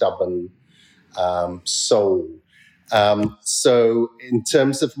stubborn soul. So in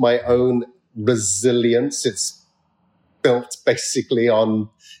terms of my own resilience, it's built basically on,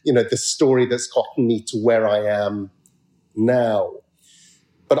 you know, the story that's gotten me to where I am now.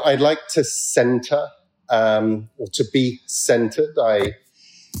 But I'd like to center, or to be centered.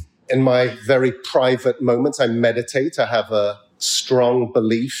 In my very private moments, I meditate. I have a strong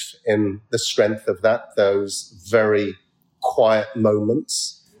belief in the strength of that, those very quiet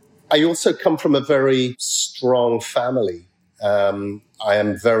moments. I also come from a very strong family. I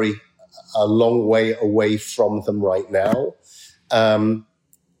am a long way away from them right now.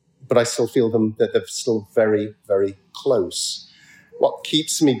 But I still feel that they're still very, very close. What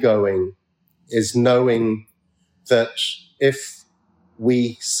keeps me going is knowing that if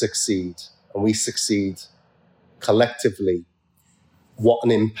we succeed, and we succeed collectively, what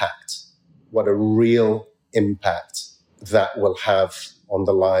an impact, what a real impact that will have on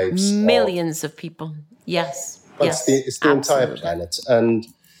the lives millions of people. Yes. Yes, it's the entire planet. And,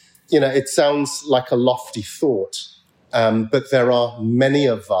 you know, it sounds like a lofty thought, but there are many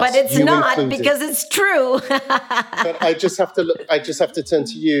of us. But it's not, included, because it's true. But I just have to turn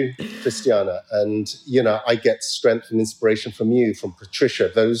to you, Christiana. And, you know, I get strength and inspiration from you, from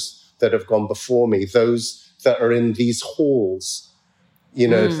Patricia, those that have gone before me, those that are in these halls,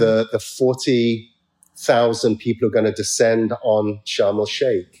 the 40,000 people who are going to descend on Sharm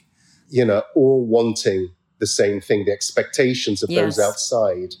el-Sheikh, all wanting the same thing, the expectations of those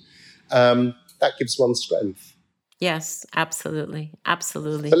outside. That gives one strength. Yes, absolutely.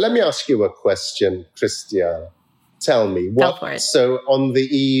 Absolutely. But let me ask you a question, Christiane. Tell me, Go for it. So on the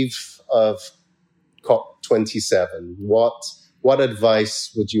eve of COP27, what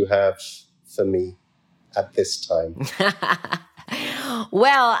advice would you have for me at this time?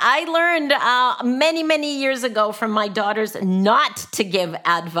 Well, I learned many, many years ago from my daughters not to give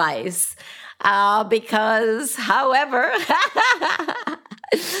advice because, however,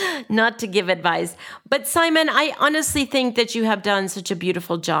 not to give advice. But Simon, I honestly think that you have done such a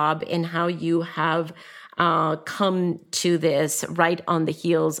beautiful job in how you have come to this right on the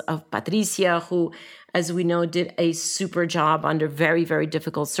heels of Patricia, who, as we know, did a super job under very, very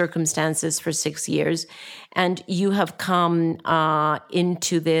difficult circumstances for 6 years. And you have come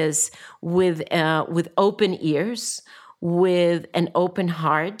into this with open ears, with an open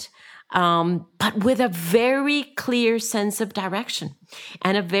heart, but with a very clear sense of direction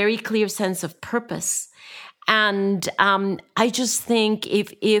and a very clear sense of purpose. And I just think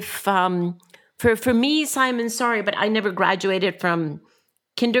for me, Simon, sorry, but I never graduated from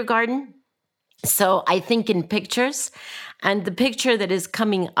kindergarten. So I think in pictures, and the picture that is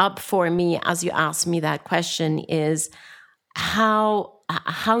coming up for me as you ask me that question is how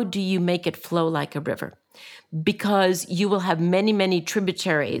do you make it flow like a river? Because you will have many, many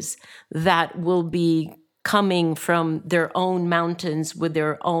tributaries that will be coming from their own mountains with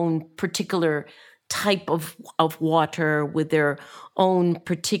their own particular type of water, with their own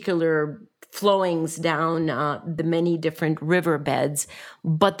particular flowings down the many different riverbeds,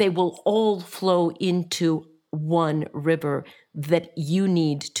 but they will all flow into one river that you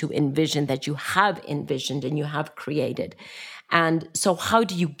need to envision, that you have envisioned and you have created. And so how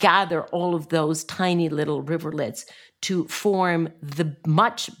do you gather all of those tiny little riverlets to form the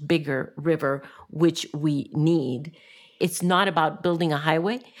much bigger river which we need? It's not about building a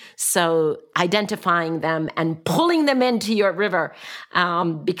highway. So identifying them and pulling them into your river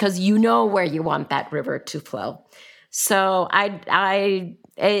because you know where you want that river to flow. So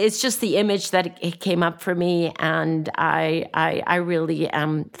it's just the image that it came up for me. And I really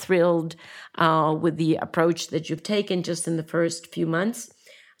am thrilled with the approach that you've taken just in the first few months.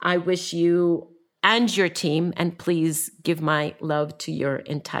 I wish you and your team, and please give my love to your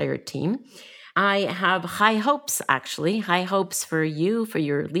entire team. I have high hopes for you, for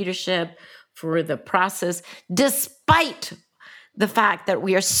your leadership, for the process, despite the fact that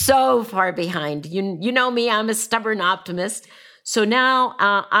we are so far behind. You know me, I'm a stubborn optimist. So now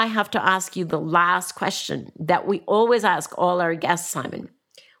I have to ask you the last question that we always ask all our guests, Simon.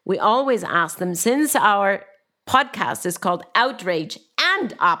 We always ask them, since our podcast is called Outrage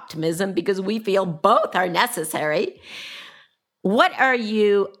and Optimism, because we feel both are necessary, what are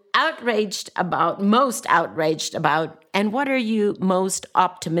you most outraged about, and what are you most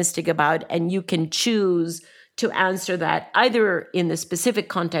optimistic about? And you can choose to answer that either in the specific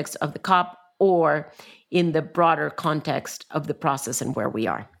context of the COP or in the broader context of the process and where we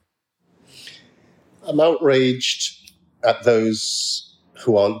are. I'm outraged at those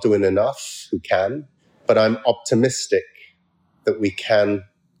who aren't doing enough, who can, but I'm optimistic that we can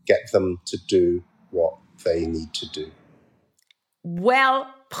get them to do what they need to do.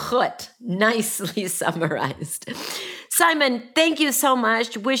 Well put, nicely summarized. Simon, thank you so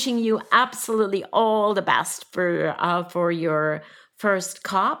much. Wishing you absolutely all the best for your first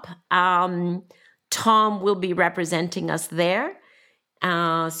COP. Tom will be representing us there.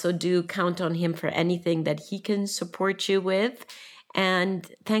 So do count on him for anything that he can support you with. And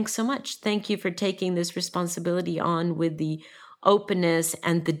thanks so much. Thank you for taking this responsibility on with the openness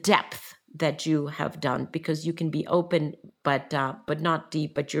and the depth that you have done, because you can be open, but not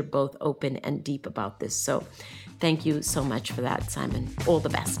deep, but you're both open and deep about this. So thank you so much for that, Simon. All the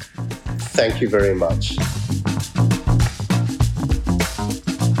best. Thank you very much.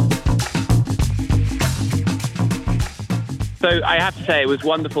 So I have to say, it was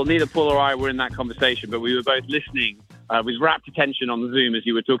wonderful. Neither Paul or I were in that conversation, but we were both listening with rapt attention on the Zoom as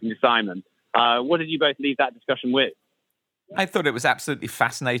you were talking to Simon. What did you both leave that discussion with? I thought it was absolutely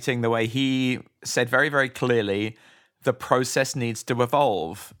fascinating the way he said very, very clearly the process needs to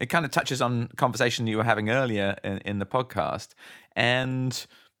evolve. It kind of touches on conversation you were having earlier in the podcast, and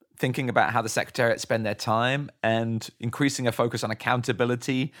thinking about how the Secretariat spend their time and increasing a focus on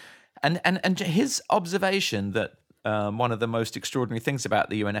accountability, and his observation that one of the most extraordinary things about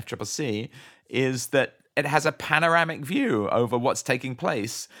the UNFCCC is that it has a panoramic view over what's taking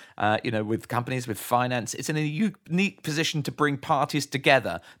place, with companies, with finance. It's in a unique position to bring parties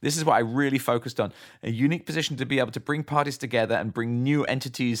together. This is what I really focused on. A unique position to be able to bring parties together and bring new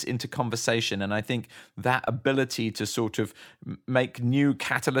entities into conversation. And I think that ability to sort of make new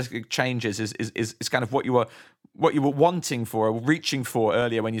catalytic changes is kind of what you were wanting for, or reaching for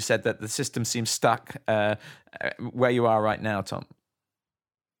earlier when you said that the system seems stuck where you are right now, Tom.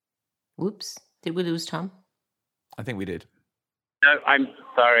 Whoops. Did we lose Tom? I think we did. No, I'm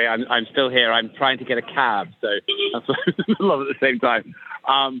sorry. I'm still here. I'm trying to get a cab, so that's what I'm in the middle of at the same time.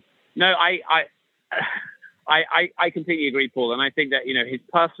 No, I completely agree, Paul. And I think that, his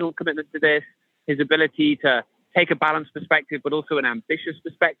personal commitment to this, his ability to take a balanced perspective, but also an ambitious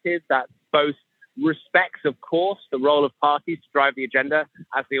perspective that both respects, of course, the role of parties to drive the agenda,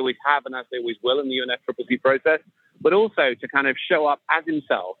 as they always have and as they always will in the UNFCCC process, but also to kind of show up as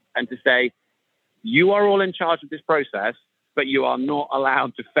himself and to say, you are all in charge of this process, but you are not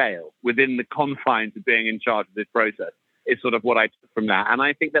allowed to fail within the confines of being in charge of this process, is sort of what I took from that. And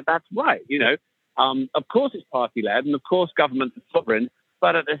I think that that's right. Of course it's party-led, and of course governments are sovereign,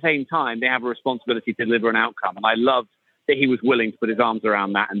 but at the same time, they have a responsibility to deliver an outcome. And I loved that he was willing to put his arms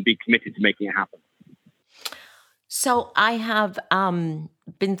around that and be committed to making it happen. So I have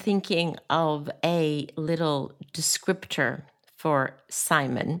been thinking of a little descriptor for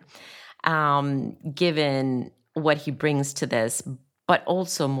Simon, given what he brings to this, but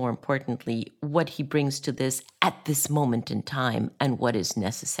also more importantly, what he brings to this at this moment in time and what is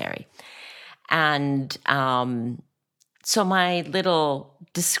necessary. And so my little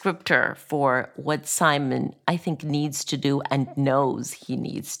descriptor for what Simon, I think, needs to do and knows he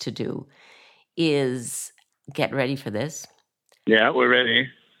needs to do is, get ready for this. Yeah, we're ready.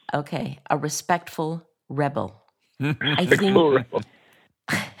 Okay, a respectful rebel.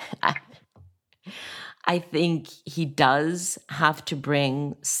 I think he does have to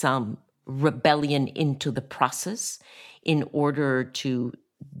bring some rebellion into the process in order to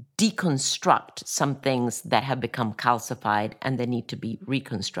deconstruct some things that have become calcified and they need to be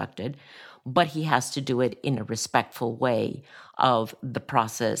reconstructed. But he has to do it in a respectful way of the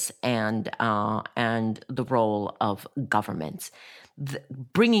process and the role of governments.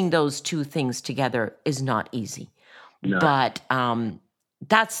 Bringing those two things together is not easy. No. But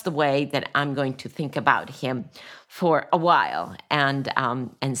that's the way that I'm going to think about him for a while and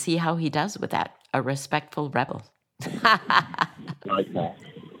see how he does with that. A respectful rebel. Like that.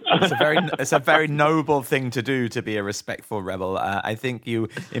 It's a very noble thing to do, to be a respectful rebel. I think you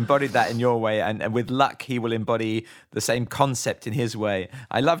embodied that in your way, and with luck, he will embody the same concept in his way.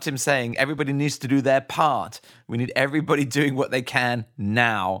 I loved him saying, everybody needs to do their part. We need everybody doing what they can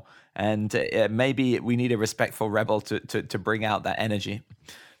now. And maybe we need a respectful rebel to bring out that energy.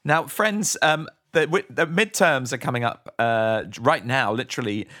 Now, friends, the midterms are coming up right now,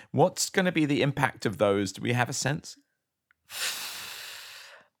 literally. What's going to be the impact of those? Do we have a sense?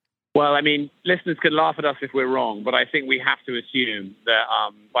 Well, I mean, listeners can laugh at us if we're wrong, but I think we have to assume that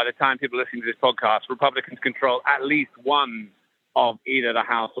by the time people listening to this podcast, Republicans control at least one of either the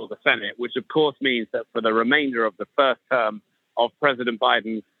House or the Senate, which of course means that for the remainder of the first term of President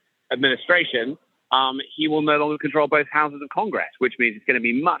Biden's administration, he will no longer control both houses of Congress, which means it's going to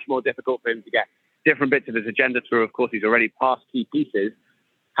be much more difficult for him to get different bits of his agenda through. Of course, he's already passed key pieces.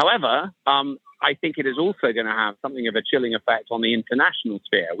 However, I think it is also going to have something of a chilling effect on the international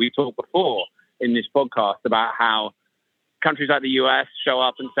sphere. We talked before in this podcast about how countries like the US show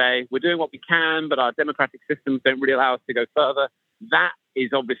up and say, we're doing what we can, but our democratic systems don't really allow us to go further. That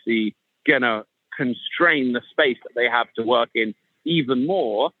is obviously going to constrain the space that they have to work in even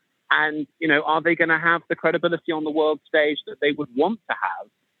more. And, are they going to have the credibility on the world stage that they would want to have,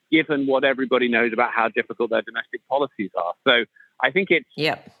 given what everybody knows about how difficult their domestic policies are? So I think it's...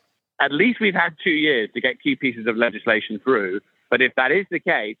 Yep. At least we've had 2 years to get key pieces of legislation through. But if that is the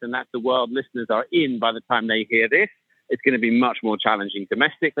case, and that's the world listeners are in by the time they hear this, it's going to be much more challenging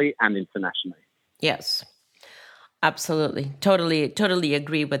domestically and internationally. Yes, absolutely. Totally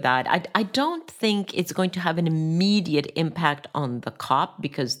agree with that. I don't think it's going to have an immediate impact on the COP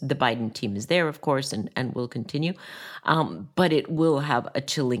because the Biden team is there, of course, and will continue. But it will have a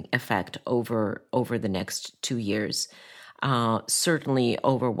chilling effect over the next 2 years. Certainly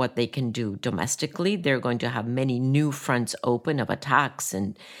over what they can do domestically. They're going to have many new fronts open of attacks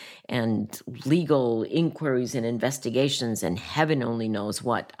and legal inquiries and investigations, and heaven only knows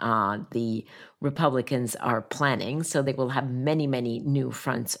what the Republicans are planning. So they will have many new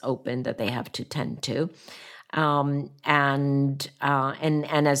fronts open that they have to tend to. And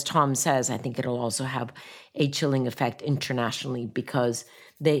as Tom says, I think it'll also have a chilling effect internationally because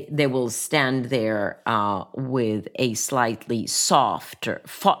they will stand there with a slightly soft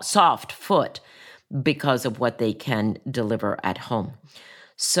foot because of what they can deliver at home.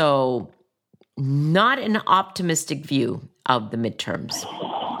 So not an optimistic view of the midterms.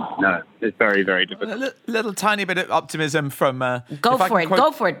 No, it's very, very difficult. A little tiny bit of optimism from... Go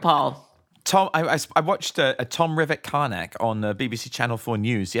for it, Paul. Tom, I watched a Tom Rivett-Carnac on BBC Channel 4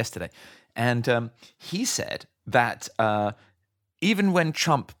 News yesterday, and he said that even when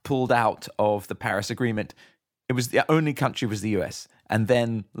Trump pulled out of the Paris Agreement, it was the only country was the US. And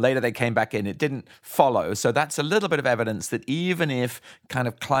then later they came back in. It didn't follow. So that's a little bit of evidence that even if kind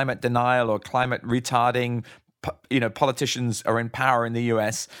of climate denial or climate retarding, politicians are in power in the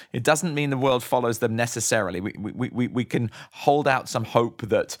US, it doesn't mean the world follows them necessarily. We can hold out some hope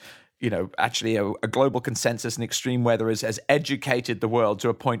that, actually a global consensus and extreme weather has educated the world to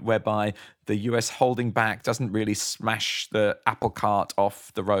a point whereby the US holding back doesn't really smash the apple cart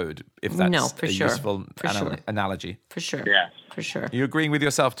off the road, if that's useful analogy. For sure. Yeah. For sure. Are you agreeing with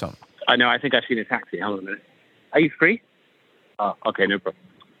yourself, Tom? I know. I think I've seen a taxi. Hold on a minute. Are you free? Oh, okay. No problem.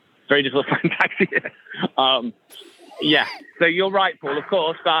 It's very difficult to find a taxi here. Yeah. So you're right, Paul, of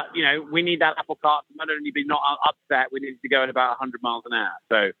course. But, we need that apple cart to not only be not upset, we need to go at about 100 miles an hour.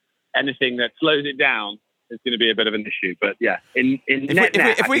 So anything that slows it down is going to be a bit of an issue. But yeah, I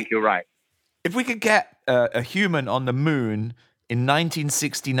think you're right. If we could get a human on the moon in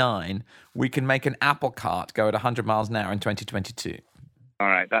 1969, we can make an apple cart go at 100 miles an hour in 2022. All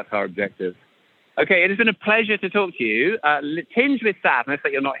right, that's our objective. Okay, it has been a pleasure to talk to you. Tinged with sadness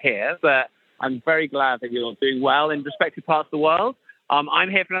that you're not here, but I'm very glad that you're doing well in respective parts of the world. I'm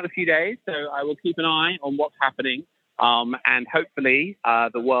here for another few days, so I will keep an eye on what's happening. And hopefully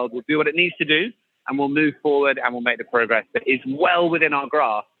the world will do what it needs to do, and we'll move forward and we'll make the progress that is well within our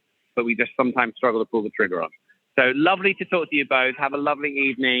grasp, but we just sometimes struggle to pull the trigger on. So lovely to talk to you both. Have a lovely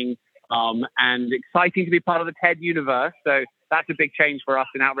evening, and exciting to be part of the TED universe. So that's a big change for us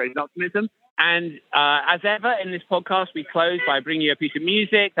in Outrage and Optimism. And as ever in this podcast, we close by bringing you a piece of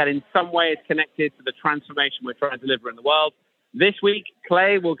music that in some way is connected to the transformation we're trying to deliver in the world. This week,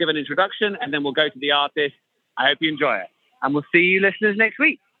 Clay will give an introduction, and then we'll go to the artist. I hope you enjoy it. And we'll see you listeners next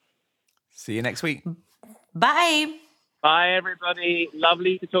week. See you next week. Bye. Bye, everybody.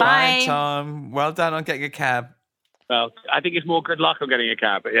 Lovely to talk. Bye, Tom. Well done on getting a cab. Well, I think it's more good luck on getting a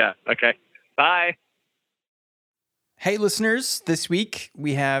cab, but yeah. Okay. Bye. Hey, listeners. This week,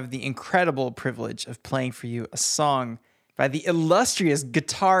 we have the incredible privilege of playing for you a song by the illustrious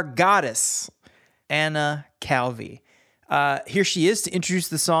guitar goddess, Anna Calvi. Here she is to introduce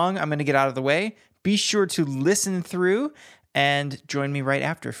the song. I'm going to get out of the way. Be sure to listen through and join me right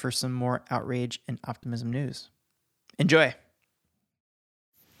after for some more Outrage and Optimism news. Enjoy.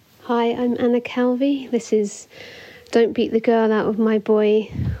 Hi, I'm Anna Calvi. This is Don't Beat the Girl Out of My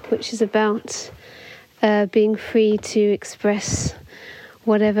Boy, which is about being free to express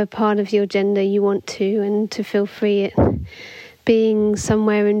whatever part of your gender you want to, and to feel free at being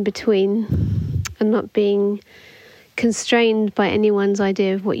somewhere in between and not being constrained by anyone's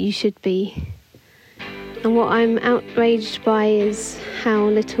idea of what you should be. And what I'm outraged by is how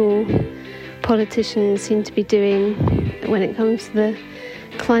little politicians seem to be doing when it comes to the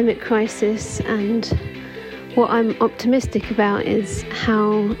climate crisis. And what I'm optimistic about is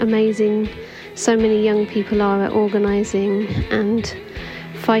how amazing so many young people are at organising and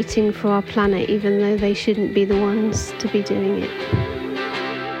fighting for our planet, even though they shouldn't be the ones to be doing it.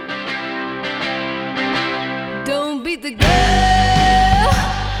 Don't beat the girl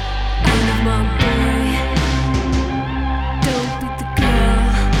out of my boy. Don't beat the girl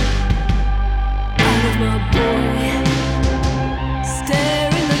out of my boy.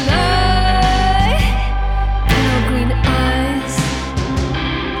 Stare in the light, pale green eyes.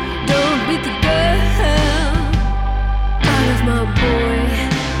 Don't beat the girl out of my boy.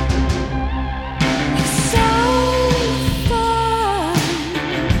 It's so far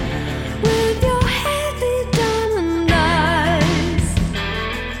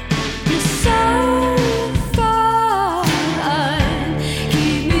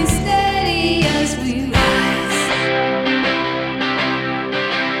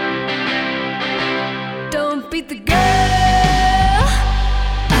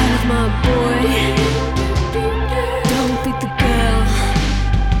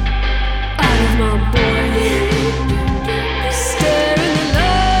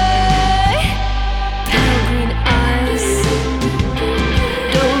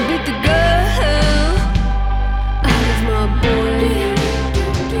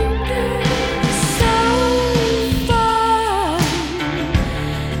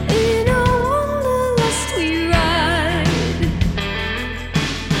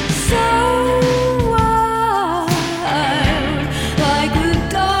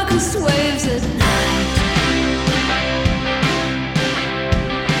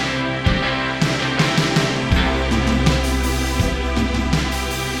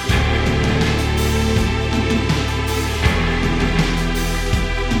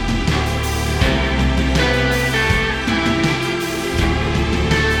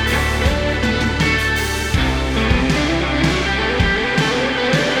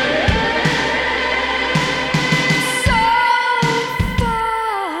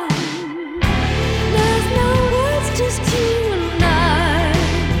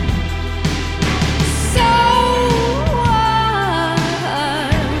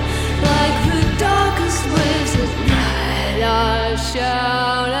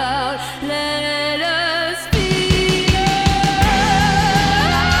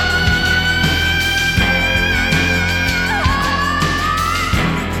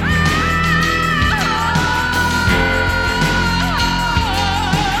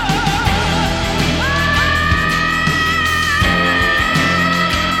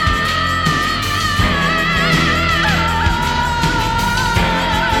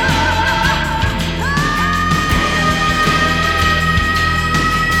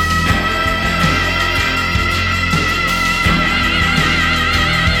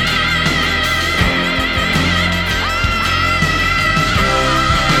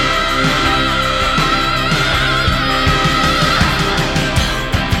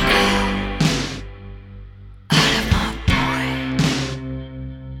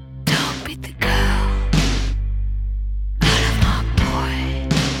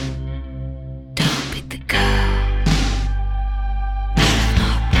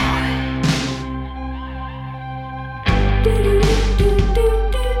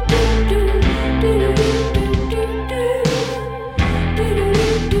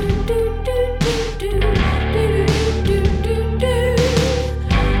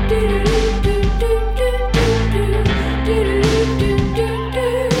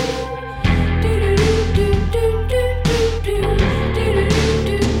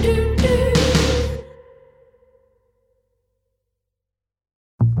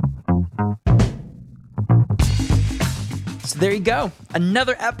there you go.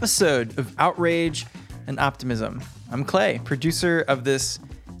 Another episode of Outrage and Optimism. I'm Clay, producer of this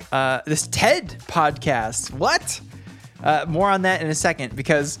TED podcast. What? More on that in a second,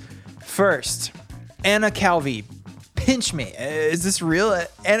 because first, Anna Calvi. Pinch me. Is this real?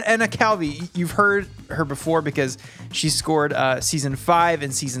 Anna Calvi, you've heard her before because she scored season 5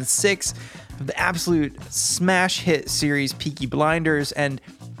 and season 6 of the absolute smash hit series Peaky Blinders, and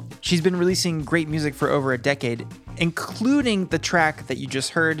she's been releasing great music for over a decade, including the track that you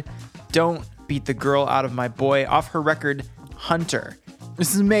just heard, Don't Beat the Girl Out of My Boy, off her record Hunter.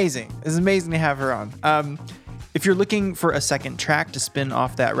 This is amazing. It's amazing to have her on. If you're looking for a second track to spin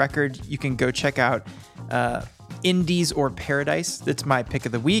off that record, you can go check out Indies or Paradise. That's my pick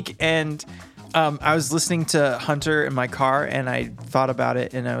of the week. And I was listening to Hunter in my car, and I thought about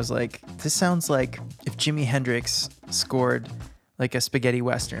it, and I was like, this sounds like if Jimi Hendrix scored like a spaghetti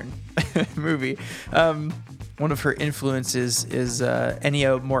western movie. One of her influences is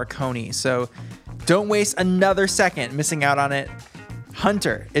Ennio Morricone. So don't waste another second missing out on it.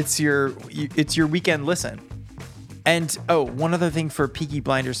 Hunter, it's your weekend listen. And one other thing for Peaky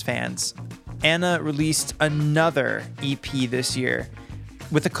Blinders fans. Anna released another EP this year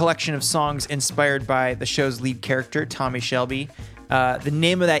with a collection of songs inspired by the show's lead character, Tommy Shelby. The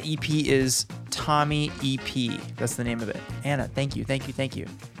name of that EP is Tommy EP. That's the name of it. Anna, thank you.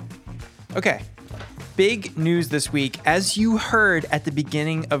 Okay, big news this week. As you heard at the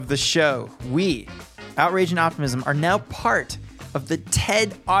beginning of the show, we, Outrage and Optimism, are now part of the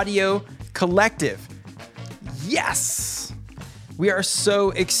TED Audio Collective. Yes! We are so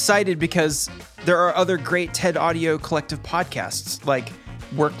excited because there are other great TED Audio Collective podcasts like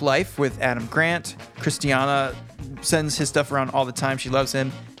Work Life with Adam Grant. Christiana sends his stuff around all the time. She loves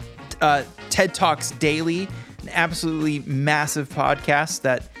him. TED Talks Daily, an absolutely massive podcast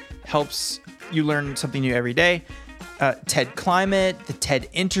that helps you learn something new every day. TED Climate, the TED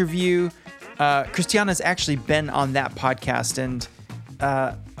Interview. Christiana's actually been on that podcast. And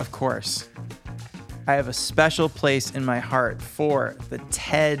of course, I have a special place in my heart for the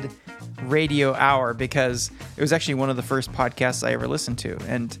TED Radio Hour because it was actually one of the first podcasts I ever listened to.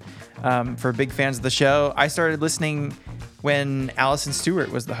 And for big fans of the show, I started listening when Allison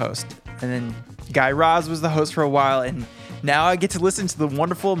Stewart was the host. And then Guy Raz was the host for a while. And now I get to listen to the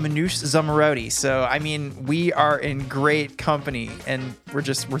wonderful Manoush Zomorodi. So, I mean, we are in great company and we're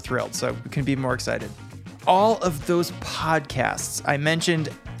thrilled. So we couldn't be more excited. All of those podcasts I mentioned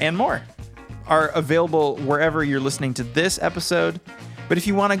and more are available wherever you're listening to this episode. But if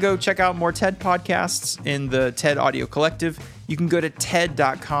you want to go check out more TED podcasts in the TED Audio Collective, you can go to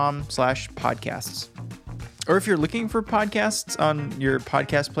ted.com/podcasts. Or if you're looking for podcasts on your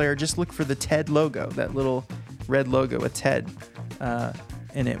podcast player, just look for the TED logo, that little red logo with TED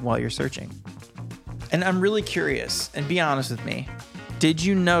in it while you're searching. And I'm really curious, and be honest with me, did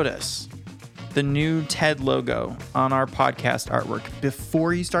you notice the new TED logo on our podcast artwork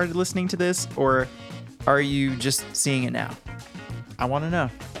before you started listening to this, or are you just seeing it now? I want to know.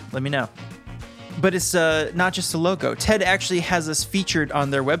 Let me know. But it's not just a logo. TED actually has us featured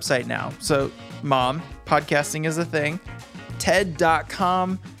on their website now. So, Mom, podcasting is a thing.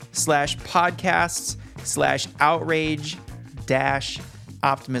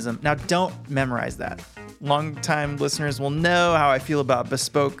 TED.com/podcasts/outrage-optimism. Now, don't memorize that. Longtime listeners will know how I feel about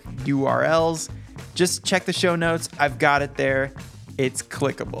bespoke URLs. Just check the show notes. I've got it there. It's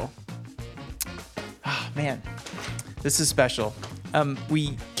clickable. Oh, man, this is special.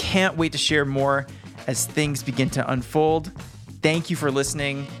 We can't wait to share more as things begin to unfold. Thank you for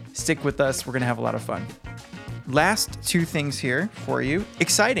listening. Stick with us. We're going to have a lot of fun. Last two things here for you.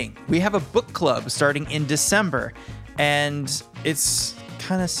 Exciting. We have a book club starting in December, and it's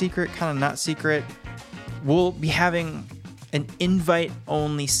kind of secret, kind of not secret. We'll be having an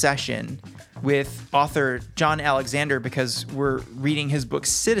invite-only session with author John Alexander because we're reading his book,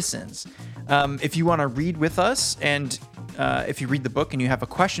 Citizens. If you want to read with us, and if you read the book and you have a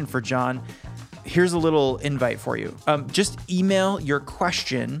question for John, here's a little invite for you. Just email your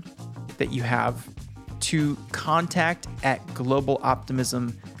question that you have to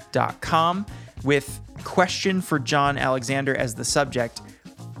contact@globaloptimism.com with question for John Alexander as the subject.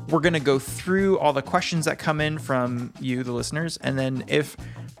 We're going to go through all the questions that come in from you, the listeners, and then if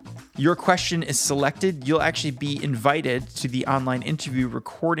your question is selected, you'll actually be invited to the online interview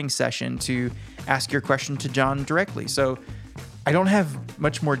recording session to ask your question to John directly. So I don't have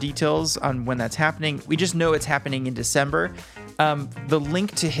much more details on when that's happening. We just know it's happening in December. The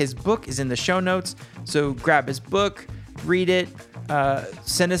link to his book is in the show notes. So grab his book, read it,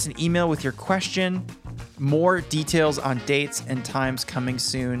 send us an email with your question. More details on dates and times coming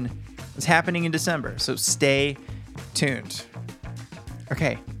soon. It's happening in December, so stay tuned.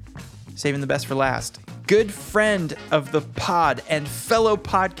 Okay, saving the best for last. Good friend of the pod and fellow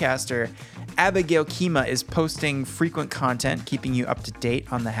podcaster, Abigail Kima is posting frequent content, keeping you up to date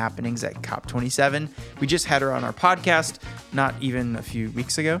on the happenings at COP27. We just had her on our podcast, not even a few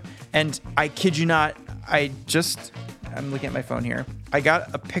weeks ago. And I kid you not, I'm looking at my phone here. I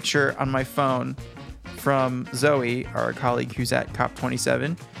got a picture on my phone from Zoe, our colleague who's at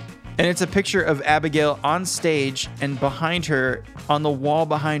COP27. And it's a picture of Abigail on stage, and behind her, on the wall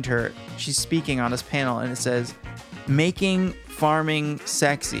behind her, she's speaking on this panel, and it says, "Making farming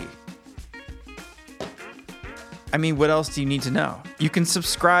sexy." I mean, what else do you need to know? You can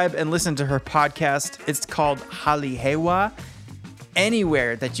subscribe and listen to her podcast. It's called Hali Hewa,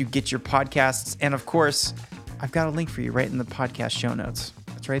 anywhere that you get your podcasts. And of course, I've got a link for you right in the podcast show notes.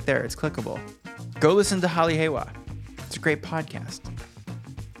 It's right there. It's clickable. Go listen to Hali Hewa. It's a great podcast.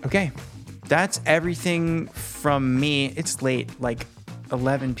 Okay, that's everything from me. It's late, like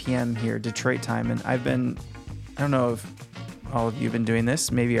 11 p.m. here, Detroit time. And I don't know if all of you have been doing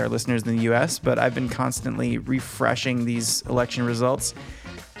this, maybe our listeners in the US, but I've been constantly refreshing these election results.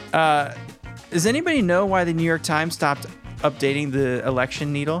 Does anybody know why the New York Times stopped updating the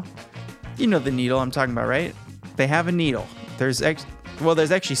election needle? You know the needle I'm talking about, right? They have a needle. There's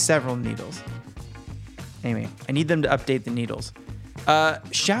actually several needles. Anyway, I need them to update the needles.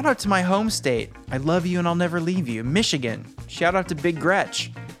 Shout out to my home state. I love you and I'll never leave you. Michigan. Shout out to Big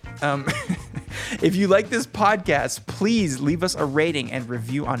Gretch. If you like this podcast, please leave us a rating and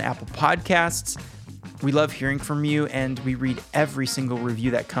review on Apple Podcasts. We love hearing from you, and we read every single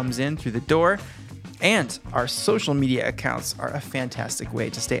review that comes in through the door. And our social media accounts are a fantastic way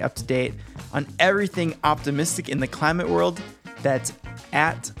to stay up to date on everything optimistic in the climate world. That's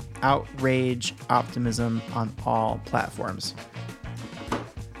at Outrage Optimism on all platforms.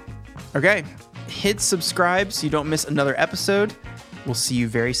 Okay, hit subscribe so you don't miss another episode. We'll see you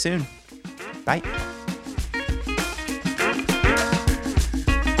very soon. Bye.